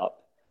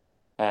setup.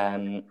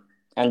 And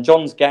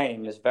John's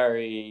game is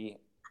very,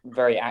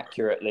 very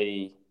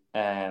accurately.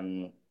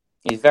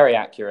 He's very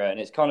accurate, and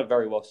it's kind of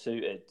very well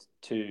suited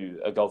to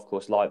a golf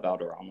course like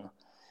Valderrama.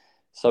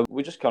 So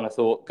we just kind of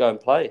thought, go and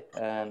play,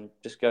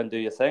 just go and do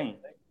your thing.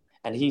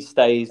 And he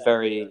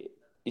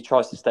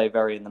tries to stay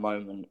very in the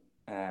moment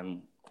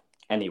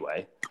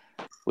anyway,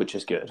 which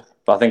is good.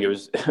 But I think it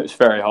was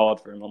very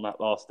hard for him on that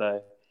last day.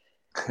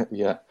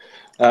 Yeah.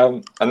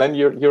 And then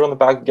you're on the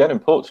bag again in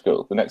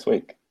Portugal the next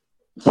week.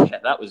 Yeah,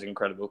 that was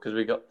incredible, because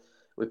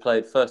we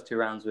played first 2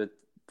 rounds with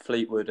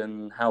Fleetwood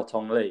and Hao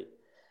Tong Lee.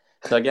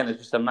 So again, it's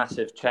just a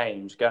massive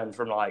change going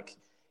from like,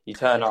 you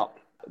turn up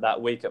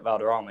that week at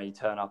Valderrama, you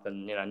turn up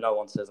and no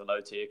one says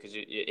hello to you, because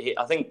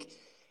I think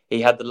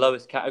he had the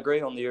lowest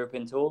category on the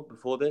European Tour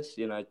before this.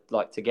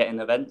 Like to get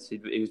in events,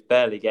 he was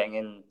barely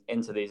getting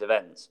into these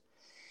events.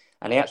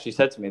 And he actually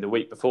said to me the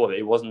week before that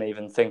he wasn't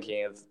even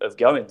thinking of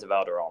going to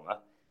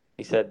Valderrama.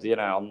 He said,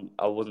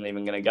 I wasn't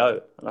even going to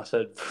go. And I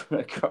said,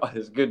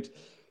 it's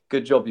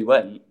good job you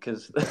went,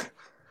 because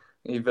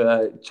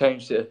you've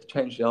changed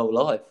your whole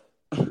life.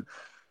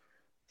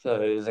 So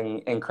it was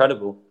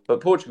incredible. But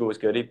Portugal was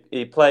good.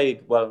 He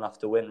played well enough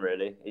to win,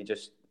 really. He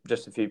just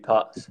a few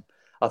putts.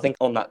 I think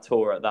on that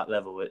tour at that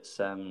level, it's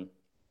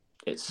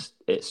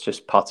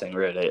just putting,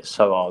 really. It's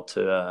so hard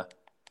to.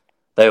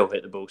 They all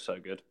hit the ball so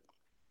good.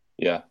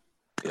 Yeah.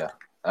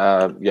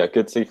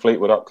 Good to see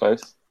Fleetwood up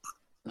close.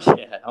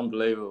 Yeah,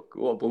 unbelievable.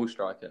 What a ball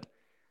striker.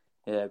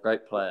 Yeah,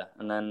 great player.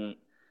 And then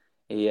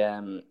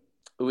it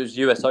was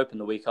US Open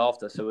the week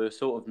after, so we were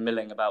sort of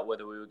milling about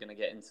whether we were going to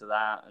get into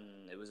that,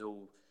 and it was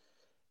all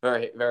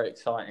very, very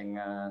exciting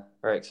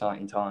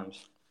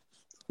times.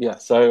 Yeah.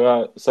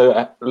 So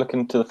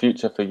looking to the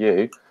future for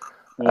you,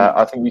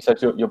 I think you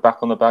said you're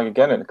back on the bag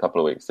again in a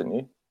couple of weeks, didn't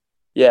you?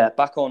 Yeah,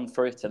 back on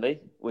for Italy,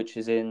 which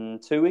is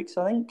in 2 weeks,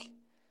 I think.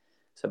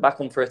 So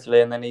back on for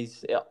Italy, and then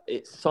it's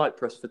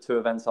Cyprus for 2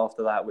 events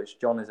after that, which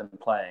John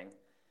isn't playing.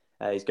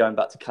 He's going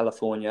back to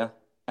California,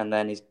 and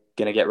then he's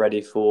going to get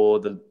ready for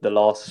the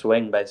last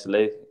swing,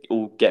 basically,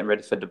 all getting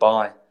ready for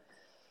Dubai,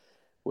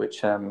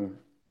 which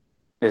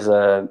is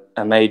a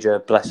major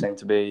blessing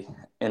to be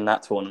in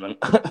that tournament.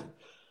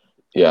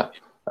 Yeah.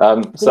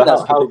 So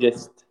that's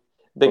the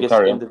biggest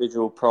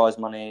individual prize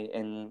money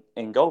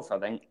in golf, I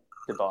think,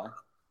 Dubai.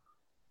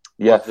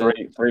 Yeah,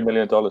 $3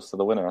 million to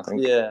the winner, I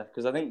think. Yeah,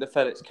 because I think the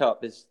FedEx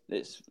Cup it's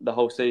the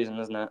whole season,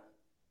 isn't it?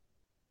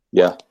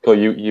 Yeah, cool.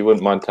 You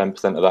wouldn't mind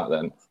 10% of that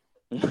then?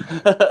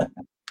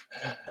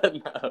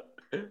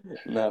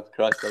 No,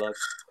 Christ alive.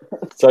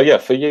 So yeah,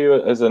 for you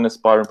as an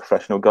aspiring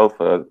professional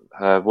golfer,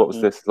 what was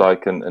this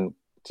like? And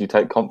do you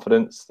take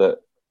confidence that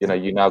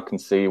you now can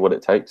see what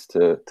it takes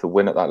to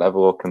win at that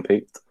level or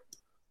compete?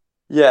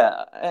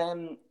 Yeah,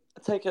 I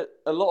take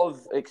a lot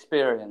of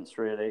experience,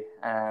 really.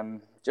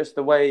 Just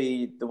the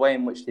way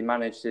in which he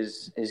managed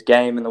his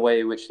game, and the way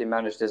in which he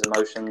managed his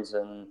emotions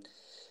and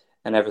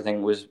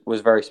everything was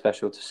very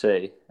special to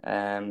see.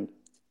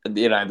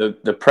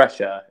 The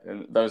pressure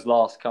in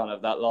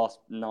that last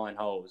 9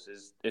 holes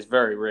is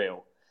very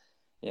real,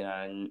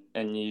 and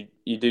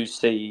you do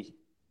see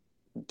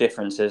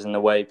differences in the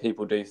way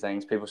people do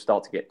things. People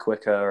start to get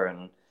quicker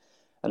and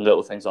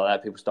little things like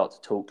that. People start to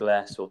talk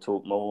less or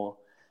talk more.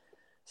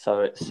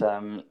 So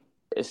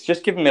it's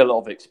just given me a lot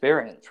of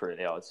experience,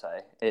 really. I would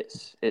say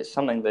it's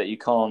something that you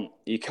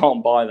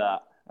can't buy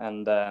that,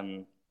 and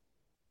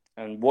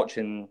and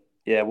watching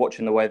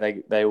the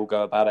way they all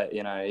go about it.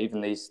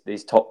 Even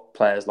these top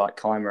players like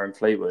Keimer and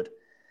Fleetwood,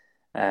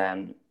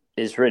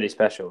 is really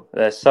special.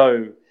 They're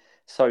so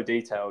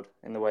detailed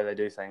in the way they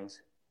do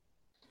things.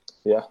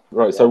 Yeah,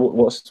 right. So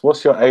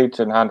what's your age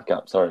and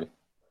handicap? Sorry.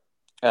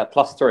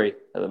 +3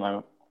 at the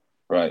moment.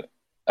 Right.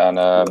 And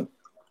are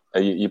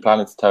you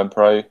planning to turn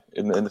pro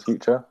in the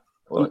future?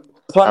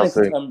 Planning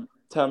to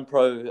turn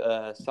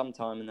pro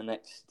sometime in the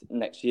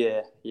next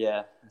year.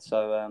 Yeah.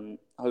 So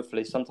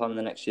hopefully sometime in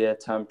the next year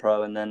turn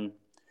pro and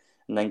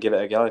then give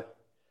it a go.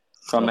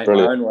 Try and make my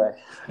own way.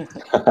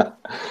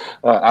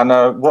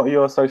 And what are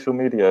your social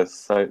medias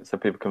so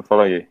people can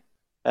follow you?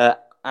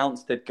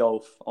 Ounstead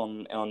Golf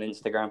on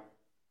Instagram.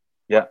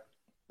 Yeah.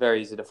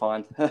 Very easy to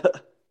find.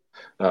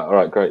 All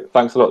right, great.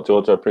 Thanks a lot,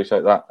 George. I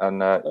appreciate that. And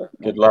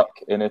good luck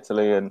in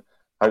Italy. And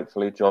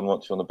hopefully John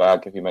wants you on the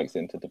bag if he makes it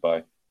into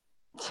Dubai.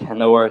 Yeah,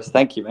 no worries.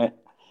 Thank you, mate.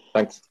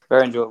 Thanks.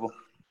 Very enjoyable.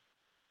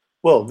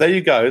 Well, there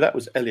you go. That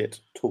was Elliot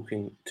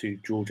talking to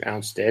George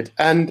Ounstead.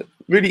 And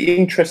really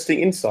interesting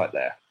insight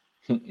there.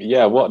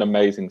 Yeah, what an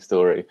amazing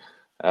story.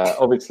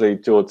 Obviously,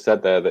 George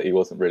said there that he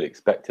wasn't really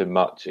expecting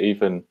much,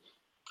 even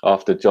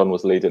after John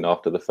was leading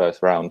after the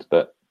first round.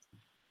 But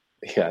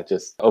yeah,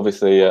 just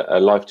obviously a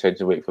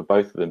life-changing week for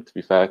both of them, to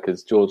be fair,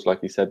 because George,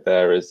 like he said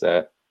there, is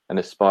an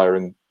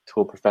aspiring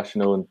tour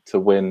professional, and to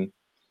win,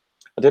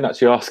 I didn't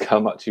actually ask how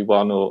much he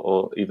won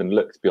or even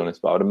look, to be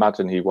honest, but I would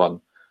imagine he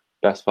won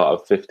best part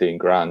of 15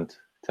 grand,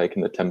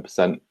 taking the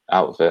 10%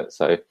 out of it.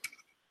 So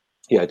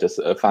yeah, just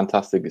a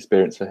fantastic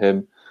experience for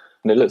him.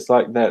 And it looks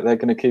like they're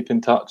going to keep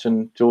in touch,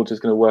 and George is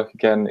going to work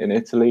again in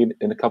Italy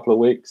in a couple of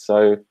weeks.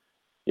 So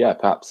yeah,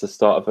 perhaps the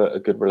start of a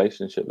good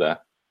relationship there.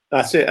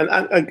 That's it.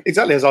 And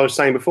exactly as I was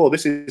saying before,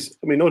 this is,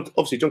 I mean,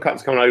 obviously John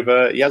Cutler's coming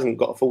over. He hasn't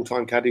got a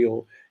full-time caddy,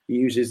 or he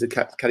uses the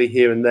caddy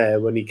here and there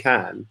when he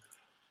can.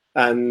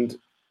 And,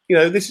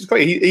 this is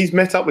great. He's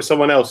met up with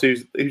someone else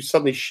who's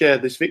suddenly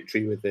shared this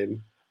victory with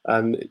him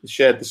and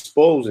shared the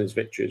spoils in his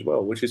victory as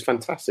well, which is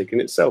fantastic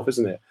in itself,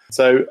 isn't it?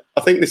 So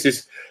I think this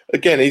is,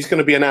 again, he's going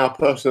to be an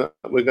person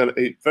that we're going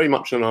to very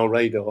much on our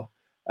radar,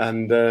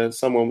 and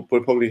someone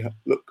we'll probably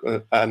look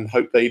and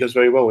hope that he does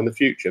very well in the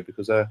future,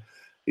 because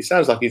he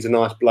sounds like he's a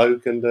nice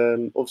bloke,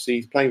 and obviously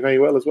he's playing very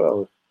well as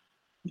well.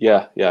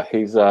 Yeah,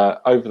 he's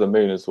over the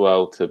moon as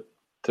well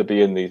to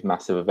be in these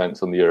massive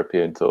events on the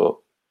European Tour,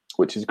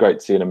 which is great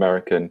to see an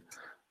American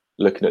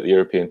looking at the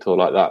European Tour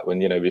like that, when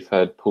we've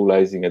heard Paul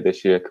Azinger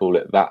this year call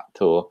it that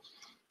tour.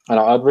 And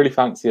I'd really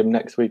fancy him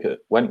next week at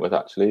Wentworth,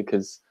 actually,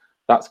 because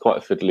that's quite a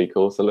fiddly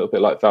course, a little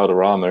bit like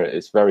Valderrama.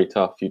 It's very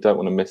tough. You don't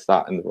want to miss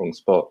that in the wrong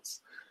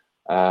spots.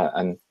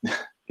 And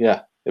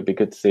yeah, it'd be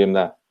good to see him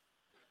there.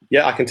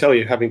 Yeah, I can tell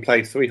you, having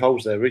played 3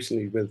 holes there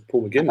recently with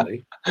Paul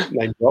McGinley,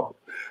 name drop,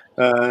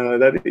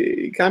 that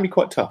it can be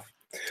quite tough.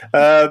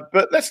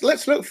 But let's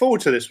look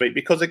forward to this week,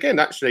 because again,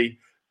 actually,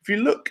 if you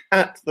look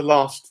at the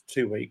last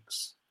 2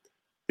 weeks,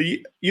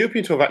 the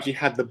European Tour have actually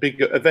had the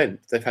bigger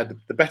event. They've had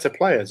the better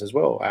players as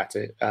well at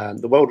it.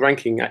 The world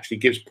ranking actually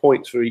gives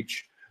points for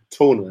each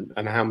tournament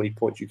and how many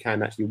points you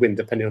can actually win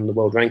depending on the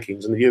world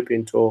rankings. And the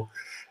European Tour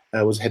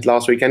was ahead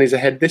last week and is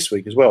ahead this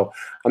week as well.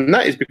 And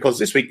that is because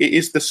this week it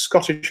is the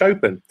Scottish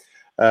Open.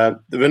 The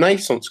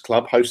Renaissance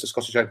Club hosts the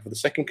Scottish Open for the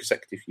second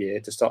consecutive year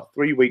to start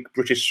 3-week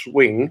British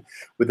swing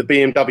with the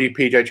BMW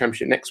PGA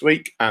Championship next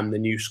week and the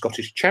new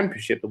Scottish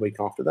Championship the week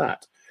after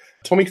that.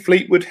 Tommy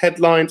Fleetwood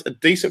headlines a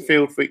decent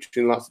field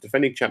featuring the likes of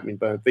defending champion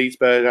Bernard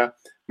Wiesberger,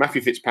 Matthew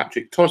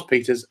Fitzpatrick, Thomas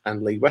Peters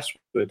and Lee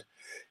Westwood.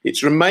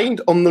 It's remained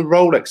on the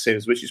Rolex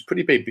series, which is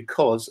pretty big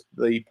because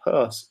the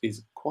purse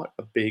is quite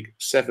a big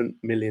 $7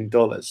 million.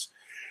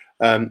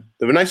 The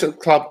Renaissance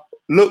Club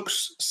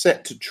looks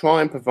set to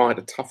try and provide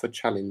a tougher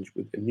challenge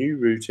with a new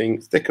routing,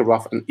 thicker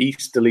rough and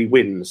easterly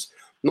winds.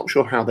 Not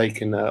sure how they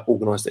can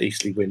organise the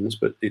easterly winds,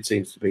 but it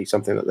seems to be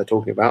something that they're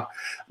talking about.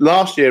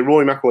 Last year,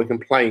 Rory McIlroy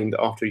complained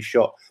after he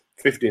shot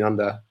 15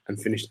 under and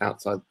finished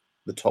outside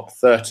the top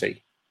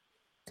 30.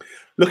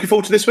 Looking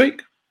forward to this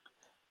week?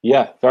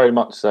 Yeah, very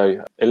much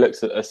so. It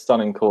looks a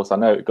stunning course. I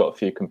know it got a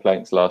few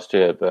complaints last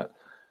year, but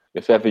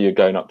if ever you're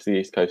going up to the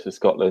east coast of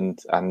Scotland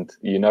and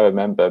a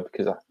member,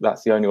 because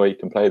that's the only way you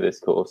can play this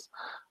course,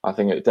 I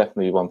think it's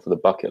definitely one for the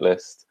bucket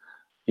list.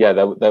 Yeah,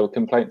 there were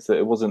complaints that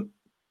it wasn't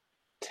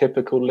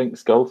typical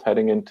links golf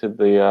heading into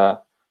the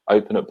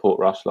Open at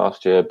Portrush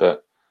last year,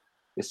 but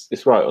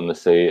it's right on the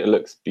sea. It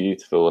looks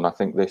beautiful, and I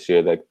think this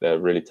year they're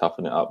really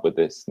toughing it up with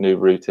this new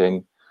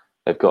routing.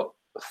 They've got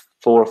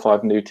 4 or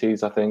 5 new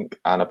tees, I think,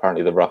 and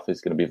apparently the rough is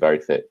going to be very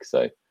thick.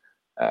 So,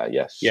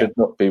 should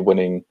not be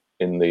winning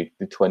in the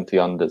 20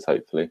 unders,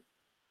 hopefully.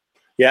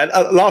 Yeah,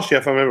 last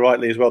year, if I remember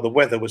rightly as well, the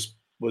weather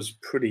was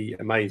pretty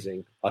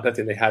amazing. I don't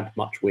think they had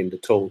much wind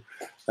at all.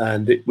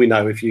 And we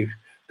know if you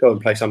go and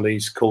play some of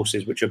these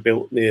courses which are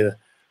built near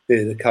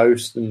the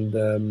coast, and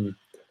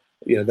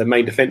the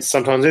main defence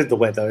sometimes is the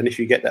weather. And if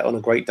you get that on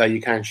a great day,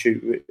 you can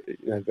shoot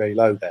very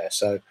low there.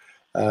 So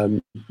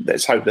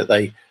let's hope that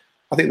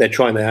I think they're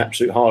trying their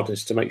absolute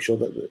hardest to make sure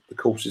that the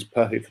course is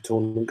perfect for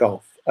tournament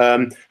golf.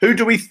 Who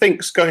do we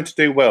think's going to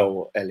do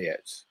well,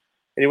 Elliot?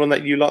 Anyone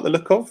that you like the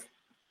look of?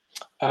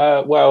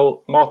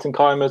 Well, Martin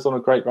Keimer's on a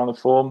great run of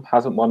form.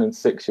 Hasn't won in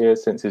 6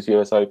 years since his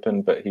US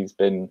Open, but he's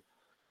been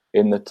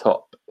in the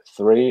top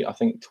 3, I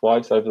think,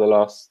 twice over the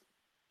last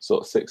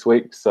sort of 6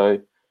 weeks. So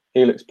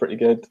he looks pretty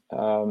good.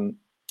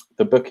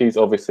 The bookies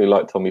obviously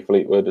like Tommy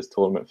Fleetwood as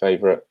tournament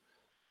favourite.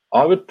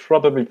 I would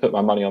probably put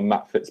my money on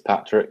Matt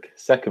Fitzpatrick,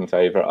 second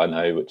favourite, I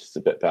know, which is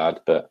a bit bad,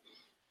 but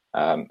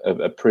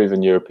a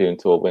proven European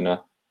Tour winner.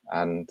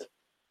 And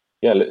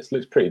yeah, looks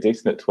pretty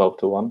decent at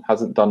 12-1.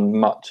 Hasn't done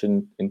much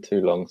in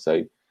too long,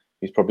 so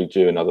he's probably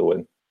due another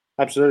win.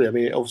 Absolutely. I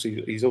mean,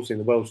 obviously, he's also in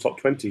the world's top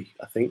 20,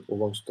 I think,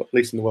 or at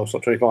least in the world's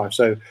top 25.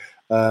 So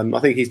I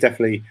think he's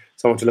definitely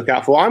someone to look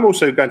out for. I'm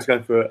also going to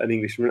go for an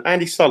Englishman,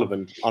 Andy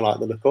Sullivan. I like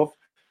the look of.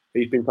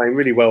 He's been playing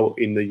really well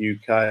in the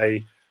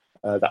UK.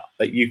 That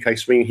UK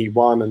swing he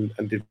won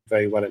and did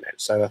very well in it.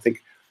 So I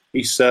think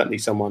he's certainly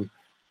someone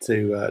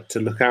to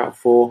look out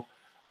for.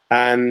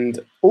 And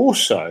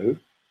also,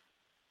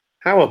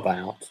 how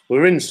about,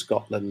 we're in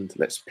Scotland,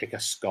 let's pick a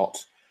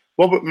Scot.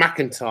 Robert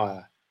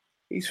McIntyre.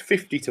 He's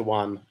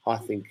 50-1. I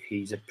think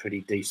he's a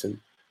pretty decent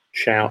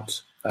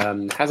shout.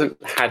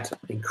 Hasn't had an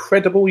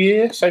incredible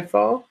year so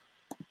far,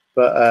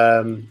 but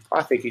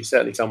I think he's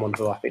certainly someone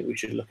who I think we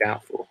should look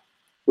out for.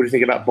 What do you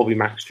think about Bobby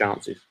Mack's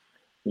chances?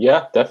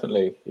 Yeah,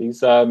 definitely. He's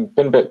been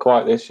a bit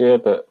quiet this year,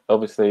 but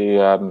obviously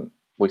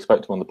we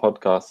spoke to him on the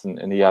podcast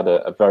and he had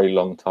a very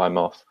long time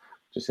off,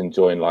 just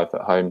enjoying life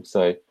at home.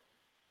 So,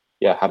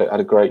 yeah, had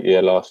a great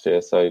year last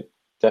year, so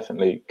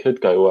definitely could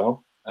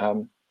go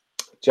well.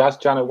 Jazz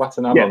Janet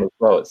Watanabe as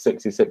well at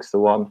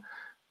 66-1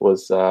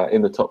 was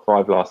in the top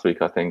 5 last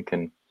week, I think,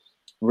 and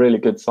really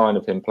good sign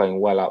of him playing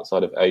well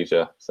outside of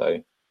Asia.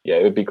 So, yeah,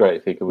 it would be great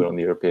if he could win on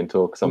the European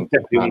Tour. Because I'm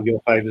definitely one of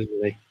your favourites,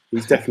 isn't he?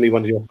 He's definitely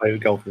one of your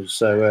favourite golfers.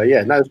 So,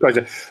 that's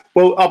great.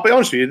 Well, I'll be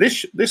honest with you,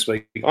 this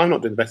week, I'm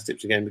not doing the best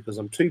tips again because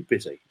I'm too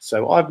busy.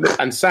 So,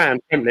 and Sam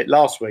Hemlett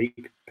last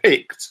week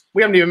picked,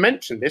 we haven't even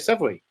mentioned this,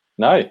 have we?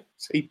 No.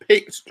 He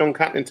picked John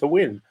Catlin to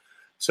win.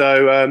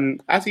 So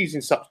as he's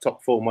in such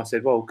top form, I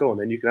said, well, go on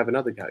then, you can have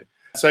another go.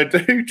 So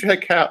do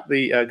check out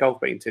the golf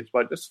betting tips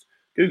by just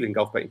Googling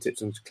golf betting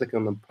tips and clicking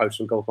on the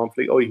post on Golf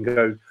Monthly, or you can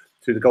go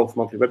to the Golf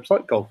Monthly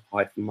website,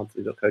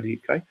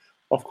 golf-monthly.co.uk.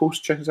 Of course,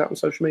 check us out on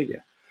social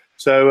media.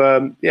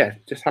 So,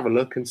 just have a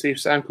look and see if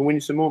Sam can win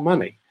you some more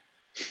money.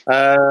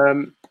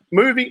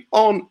 Moving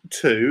on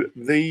to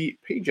the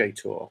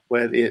PJ Tour,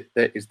 where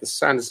there is the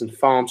Sanderson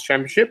Farms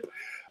Championship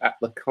at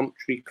the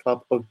Country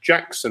Club of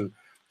Jackson.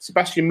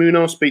 Sebastian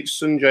Munoz beat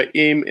Sungjae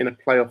Im in a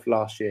playoff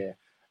last year,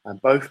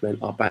 and both men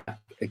are back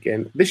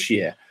again this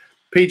year.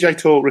 PJ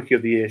Tour Rookie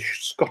of the Year,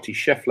 Scotty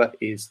Scheffler,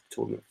 is the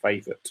tournament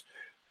favourite,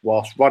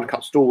 whilst Ryder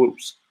Cup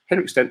stalwarts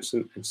Henrik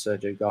Stenson and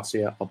Sergio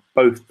Garcia are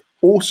both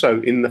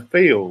also in the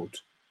field.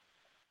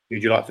 Who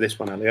would you like for this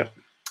one, Elliot?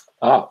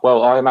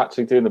 Well, I'm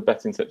actually doing the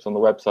betting tips on the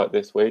website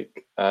this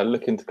week,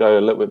 looking to go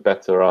a little bit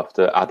better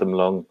after Adam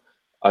Long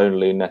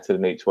only netted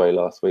an each way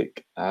last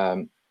week.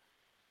 And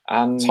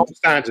high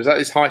standards. That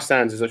is high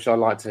standards, which I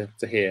like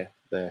to hear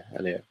there,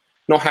 Elliot.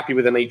 Not happy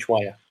with an each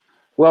wayer.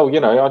 Well,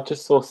 I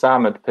just saw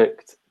Sam had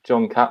picked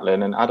John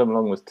Catlin and Adam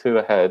Long was 2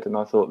 ahead, and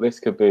I thought this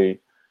could be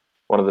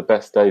one of the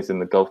best days in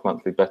the Golf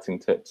Monthly betting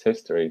tips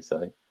history.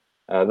 So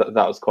that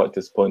was quite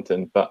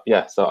disappointing. But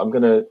yeah, so I'm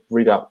going to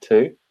read out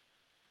 2.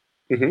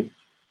 Mm-hmm.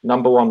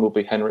 Number 1 will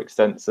be Henrik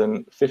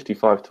Stenson,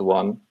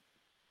 55-1.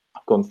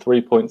 I've gone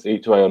 3 points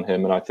each way on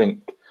him, and I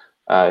think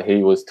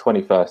he was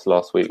 21st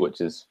last week,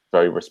 which is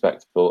very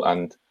respectable,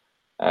 and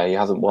he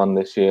hasn't won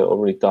this year or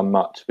really done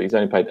much, but he's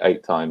only played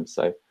 8 times.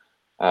 So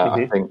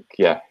I think,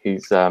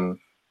 he's a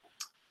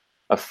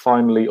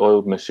finely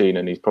oiled machine,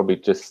 and he's probably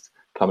just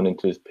coming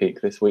into his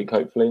peak this week,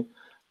 hopefully.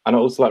 And I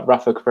also like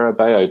Rafa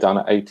Cabrera-Bello down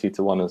at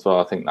 80-1 as well.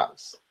 I think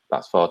that's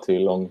far too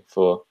long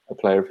for a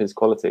player of his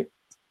quality.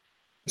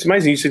 It's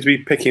amazing you seem to be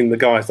picking the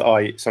guys that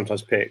I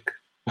sometimes pick.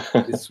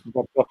 It's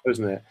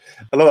isn't it?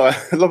 I love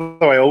the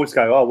way I always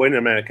go, oh, we're in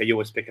America, you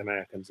always pick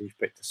Americans. You've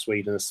picked a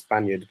Swede and a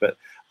Spaniard, but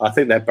I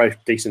think they're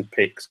both decent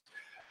picks.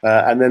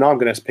 And then I'm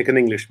going to pick an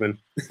Englishman.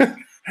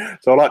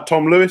 So I like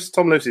Tom Lewis.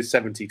 Tom Lewis is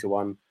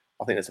 70-1.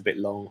 I think that's a bit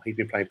long. He's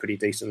been playing pretty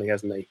decently,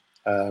 hasn't he?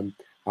 I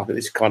think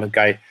this is kind of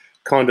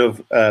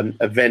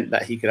event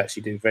that he could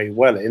actually do very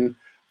well in.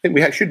 I think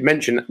we should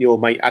mention your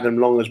mate Adam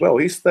Long as well.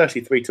 He's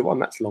 33-1.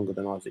 That's longer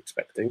than I was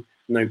expecting.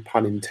 No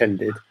pun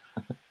intended.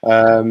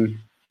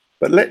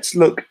 But let's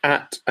look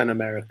at an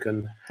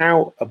American.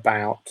 How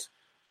about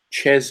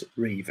Ches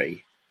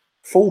Reavie?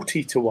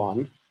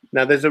 40-1.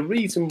 Now, there's a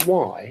reason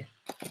why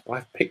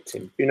I've picked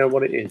him. Do you know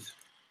what it is?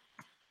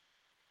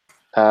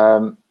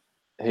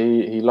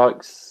 He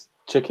likes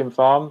chicken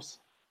farms.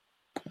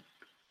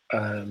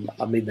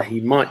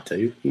 He might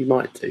do.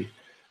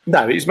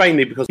 No, it's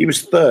mainly because he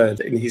was 3rd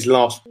in his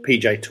last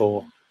PJ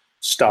Tour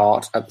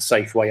start at the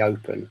Safeway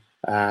Open.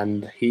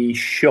 And he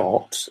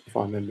shot, if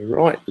I remember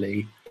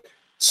rightly,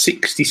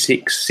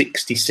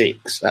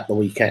 66-66 at the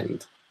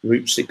weekend,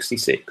 Route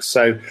 66.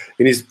 So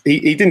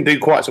he didn't do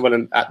quite so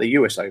well at the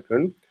US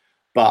Open,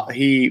 but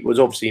he was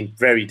obviously in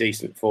very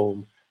decent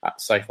form at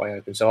the Safeway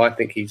Open. So I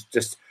think he's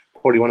just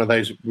probably one of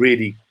those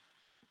really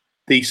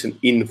decent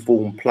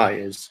informed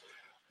players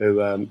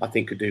who I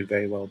think could do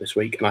very well this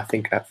week. And I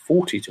think at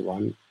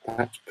 40-1,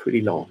 that's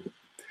pretty long.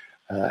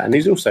 And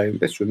he's also,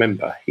 let's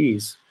remember,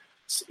 he's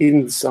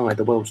inside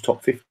the world's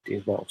top 50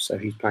 as well. So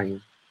he's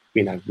playing,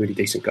 really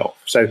decent golf.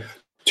 So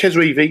Chez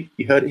Reavie,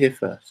 you heard it here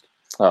first.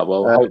 Oh,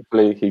 well,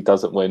 hopefully he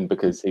doesn't win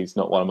because he's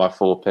not one of my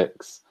 4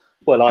 picks.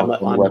 Well, on the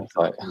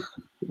website.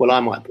 Well, I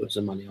might put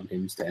some money on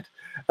him instead.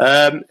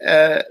 But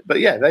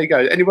yeah, there you go.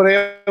 Anybody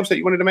else that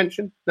you wanted to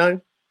mention?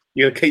 No?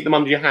 You're going to keep them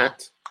under your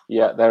hat?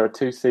 Yeah, there are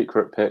 2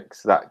 secret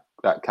picks that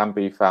can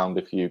be found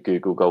if you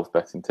Google golf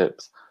betting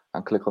tips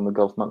and click on the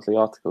Golf Monthly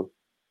article.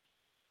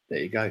 There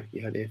you go.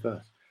 You heard it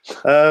here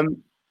first.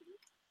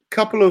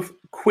 Couple of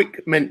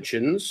quick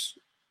mentions.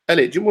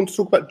 Elliot, do you want to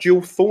talk about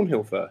Jill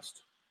Thornhill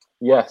first?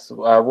 Yes,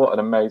 what an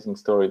amazing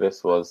story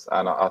this was,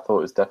 and I thought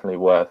it was definitely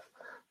worth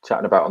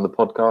chatting about on the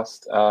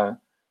podcast.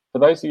 For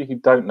those of you who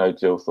don't know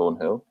Jill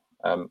Thornhill,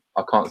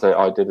 I can't say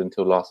I did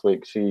until last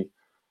week. She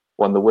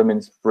won the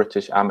Women's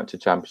British Amateur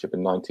Championship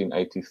in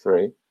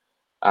 1983,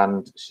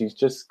 and she's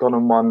just gone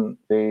and won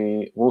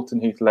the Walton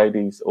Heath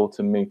Ladies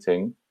Autumn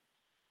Meeting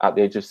at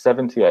the age of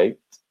 78,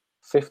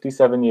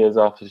 57 years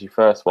after she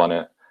first won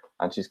it,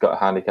 and she's got a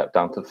handicap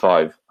down to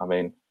 5. I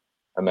mean,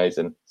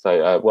 amazing.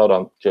 So well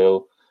done,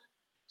 Jill.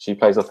 She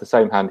plays off the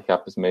same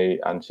handicap as me,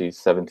 and she's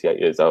 78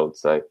 years old.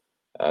 So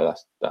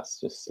that's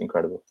just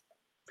incredible.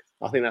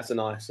 I think that's a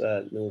nice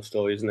little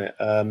story, isn't it?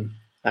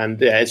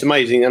 And yeah, it's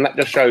amazing, and that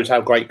just shows how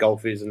great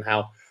golf is and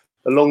how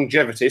the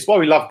longevity. It's why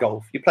we love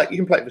golf. You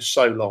can play it for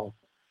so long.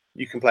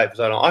 You can play it for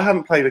so long. I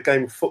haven't played a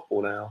game of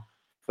football now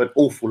for an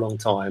awful long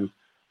time,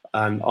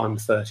 and I'm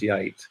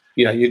 38.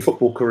 Your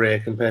football career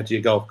compared to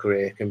your golf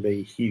career can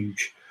be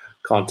huge,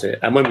 can't it?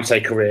 And when we say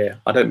career,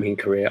 I don't mean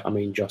career. I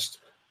mean just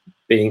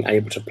being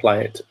able to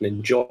play it and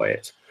enjoy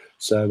it.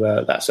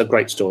 So that's a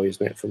great story,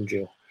 isn't it, from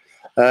Jill?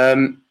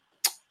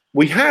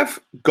 We have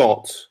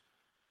got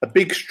a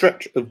big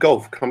stretch of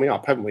golf coming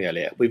up, haven't we,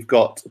 Elliot? We've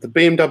got the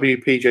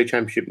BMW PGA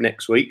Championship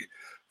next week,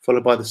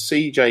 followed by the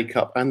CJ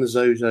Cup and the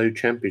Zozo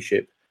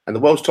Championship. And the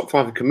world's top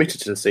 5 are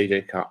committed to the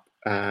CJ Cup.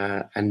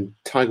 And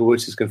Tiger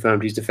Woods has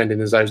confirmed he's defending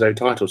the Zozo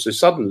title. So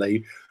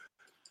suddenly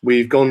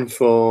we've gone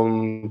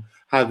from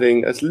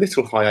having a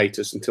little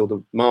hiatus until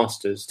the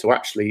Masters to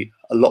actually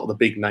a lot of the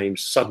big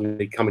names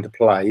suddenly come into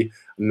play.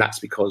 And that's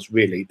because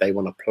really they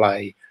want to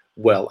play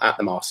well at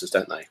the Masters,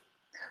 don't they?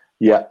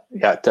 Yeah,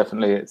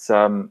 definitely. It's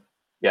starting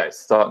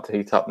to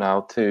heat up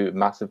now. 2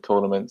 massive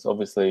tournaments,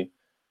 obviously,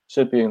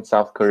 should be in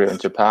South Korea and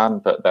Japan,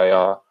 but they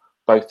are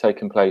both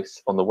taking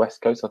place on the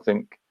West Coast. I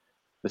think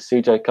the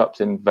CJ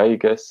Cup's in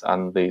Vegas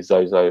and the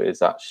Zozo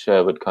is at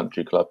Sherwood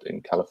Country Club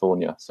in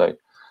California. So,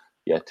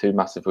 yeah, 2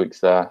 massive weeks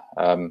there.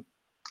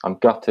 I'm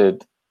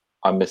gutted.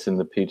 I'm missing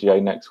the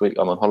PGA next week.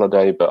 I'm on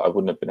holiday, but I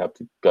wouldn't have been able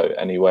to go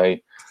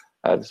anyway.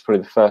 This is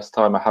probably the first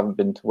time I haven't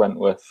been to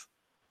Wentworth,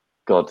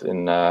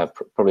 in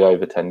probably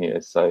over 10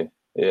 years. So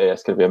yeah,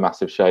 it's going to be a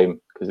massive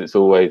shame because it's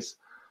always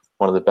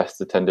one of the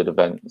best attended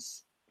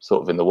events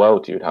sort of in the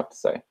world, you would have to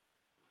say.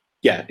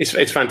 Yeah,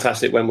 it's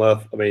fantastic.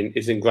 Wentworth, I mean,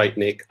 it's in great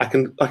nick. I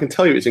can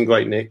tell you it's in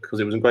great nick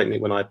because it was in great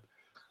nick when I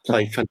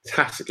played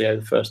fantastically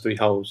over the first 3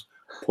 holes.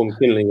 Paul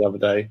McKinley the other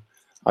day.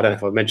 I don't know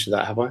if I've mentioned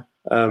that, have I?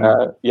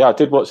 Yeah, I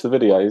did watch the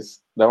videos.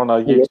 They're on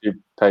our YouTube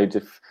page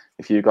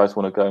if you guys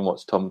want to go and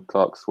watch Tom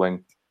Clark's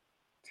swing.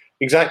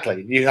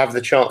 Exactly. You have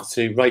the chance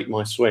to rate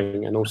my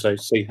swing and also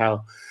see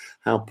how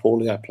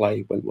poorly I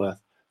play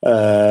Wentworth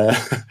and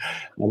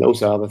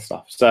also other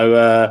stuff.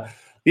 So,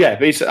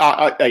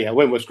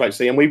 Wentworth's great to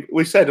see. And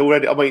we said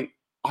already, I mean,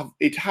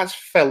 it has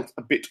felt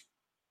a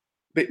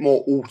bit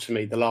more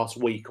autumny the last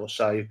week or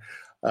so.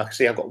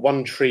 See, I've got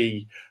one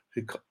tree,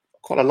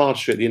 quite a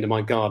large tree at the end of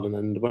my garden,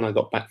 and when I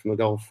got back from the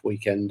golf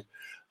weekend,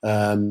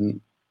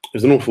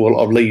 there's an awful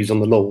lot of leaves on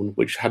the lawn,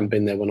 which hadn't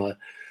been there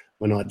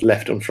when I'd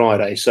left on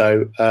Friday.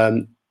 So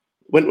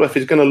Wentworth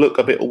is going to look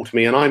a bit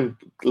autumny, and I'm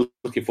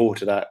looking forward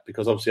to that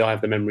because obviously I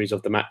have the memories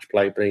of the match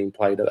play being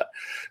played at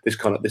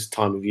this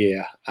time of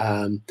year,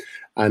 and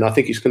I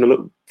think it's going to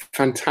look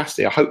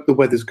fantastic. I hope the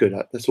weather's good.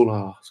 That's all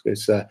I ask.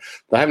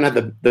 They haven't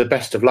had the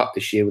best of luck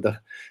this year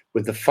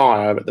with the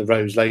fire at the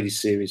Rose Ladies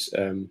Series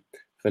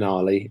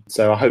finale,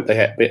 so I hope they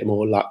have a bit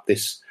more luck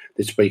this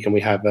week, and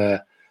we have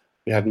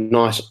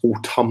nice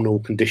autumnal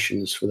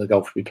conditions for the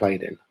golf to be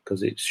played in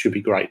because it should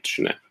be great,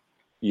 shouldn't it?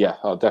 Yeah,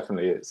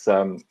 definitely. It's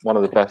one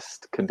of the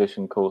best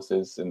conditioned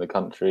courses in the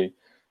country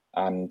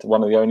and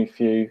one of the only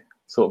few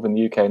sort of in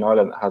the UK and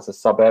Ireland that has a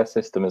sub-air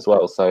system as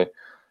well. So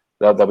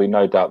there'll be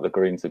no doubt the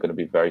greens are going to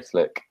be very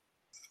slick.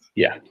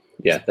 Yeah,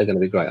 they're going to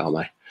be great, aren't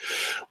they?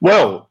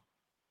 Well,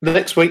 the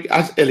next week,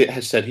 as Elliot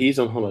has said, he's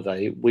on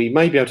holiday. We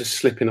may be able to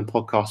slip in a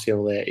podcast here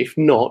or there. If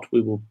not, we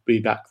will be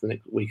back the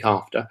next week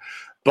after.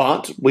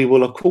 But we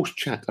will, of course,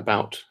 chat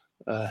about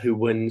who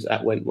wins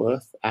at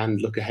Wentworth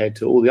and look ahead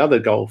to all the other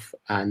golf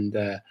and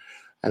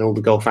all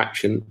the golf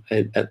action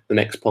at the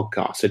next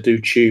podcast. So do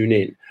tune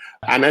in.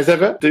 And as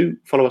ever, do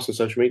follow us on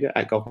social media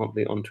at Golf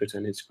Monthly on Twitter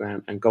and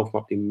Instagram and Golf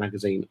Monthly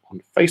Magazine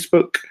on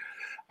Facebook.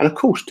 And of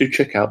course, do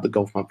check out the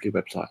Golf Monthly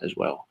website as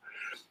well.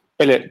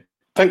 Elliot,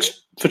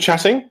 thanks for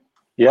chatting.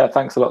 Yeah,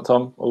 thanks a lot,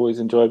 Tom. Always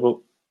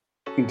enjoyable.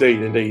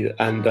 Indeed.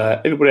 And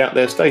everybody out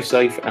there, stay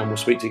safe, and we'll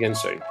speak to you again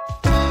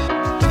soon.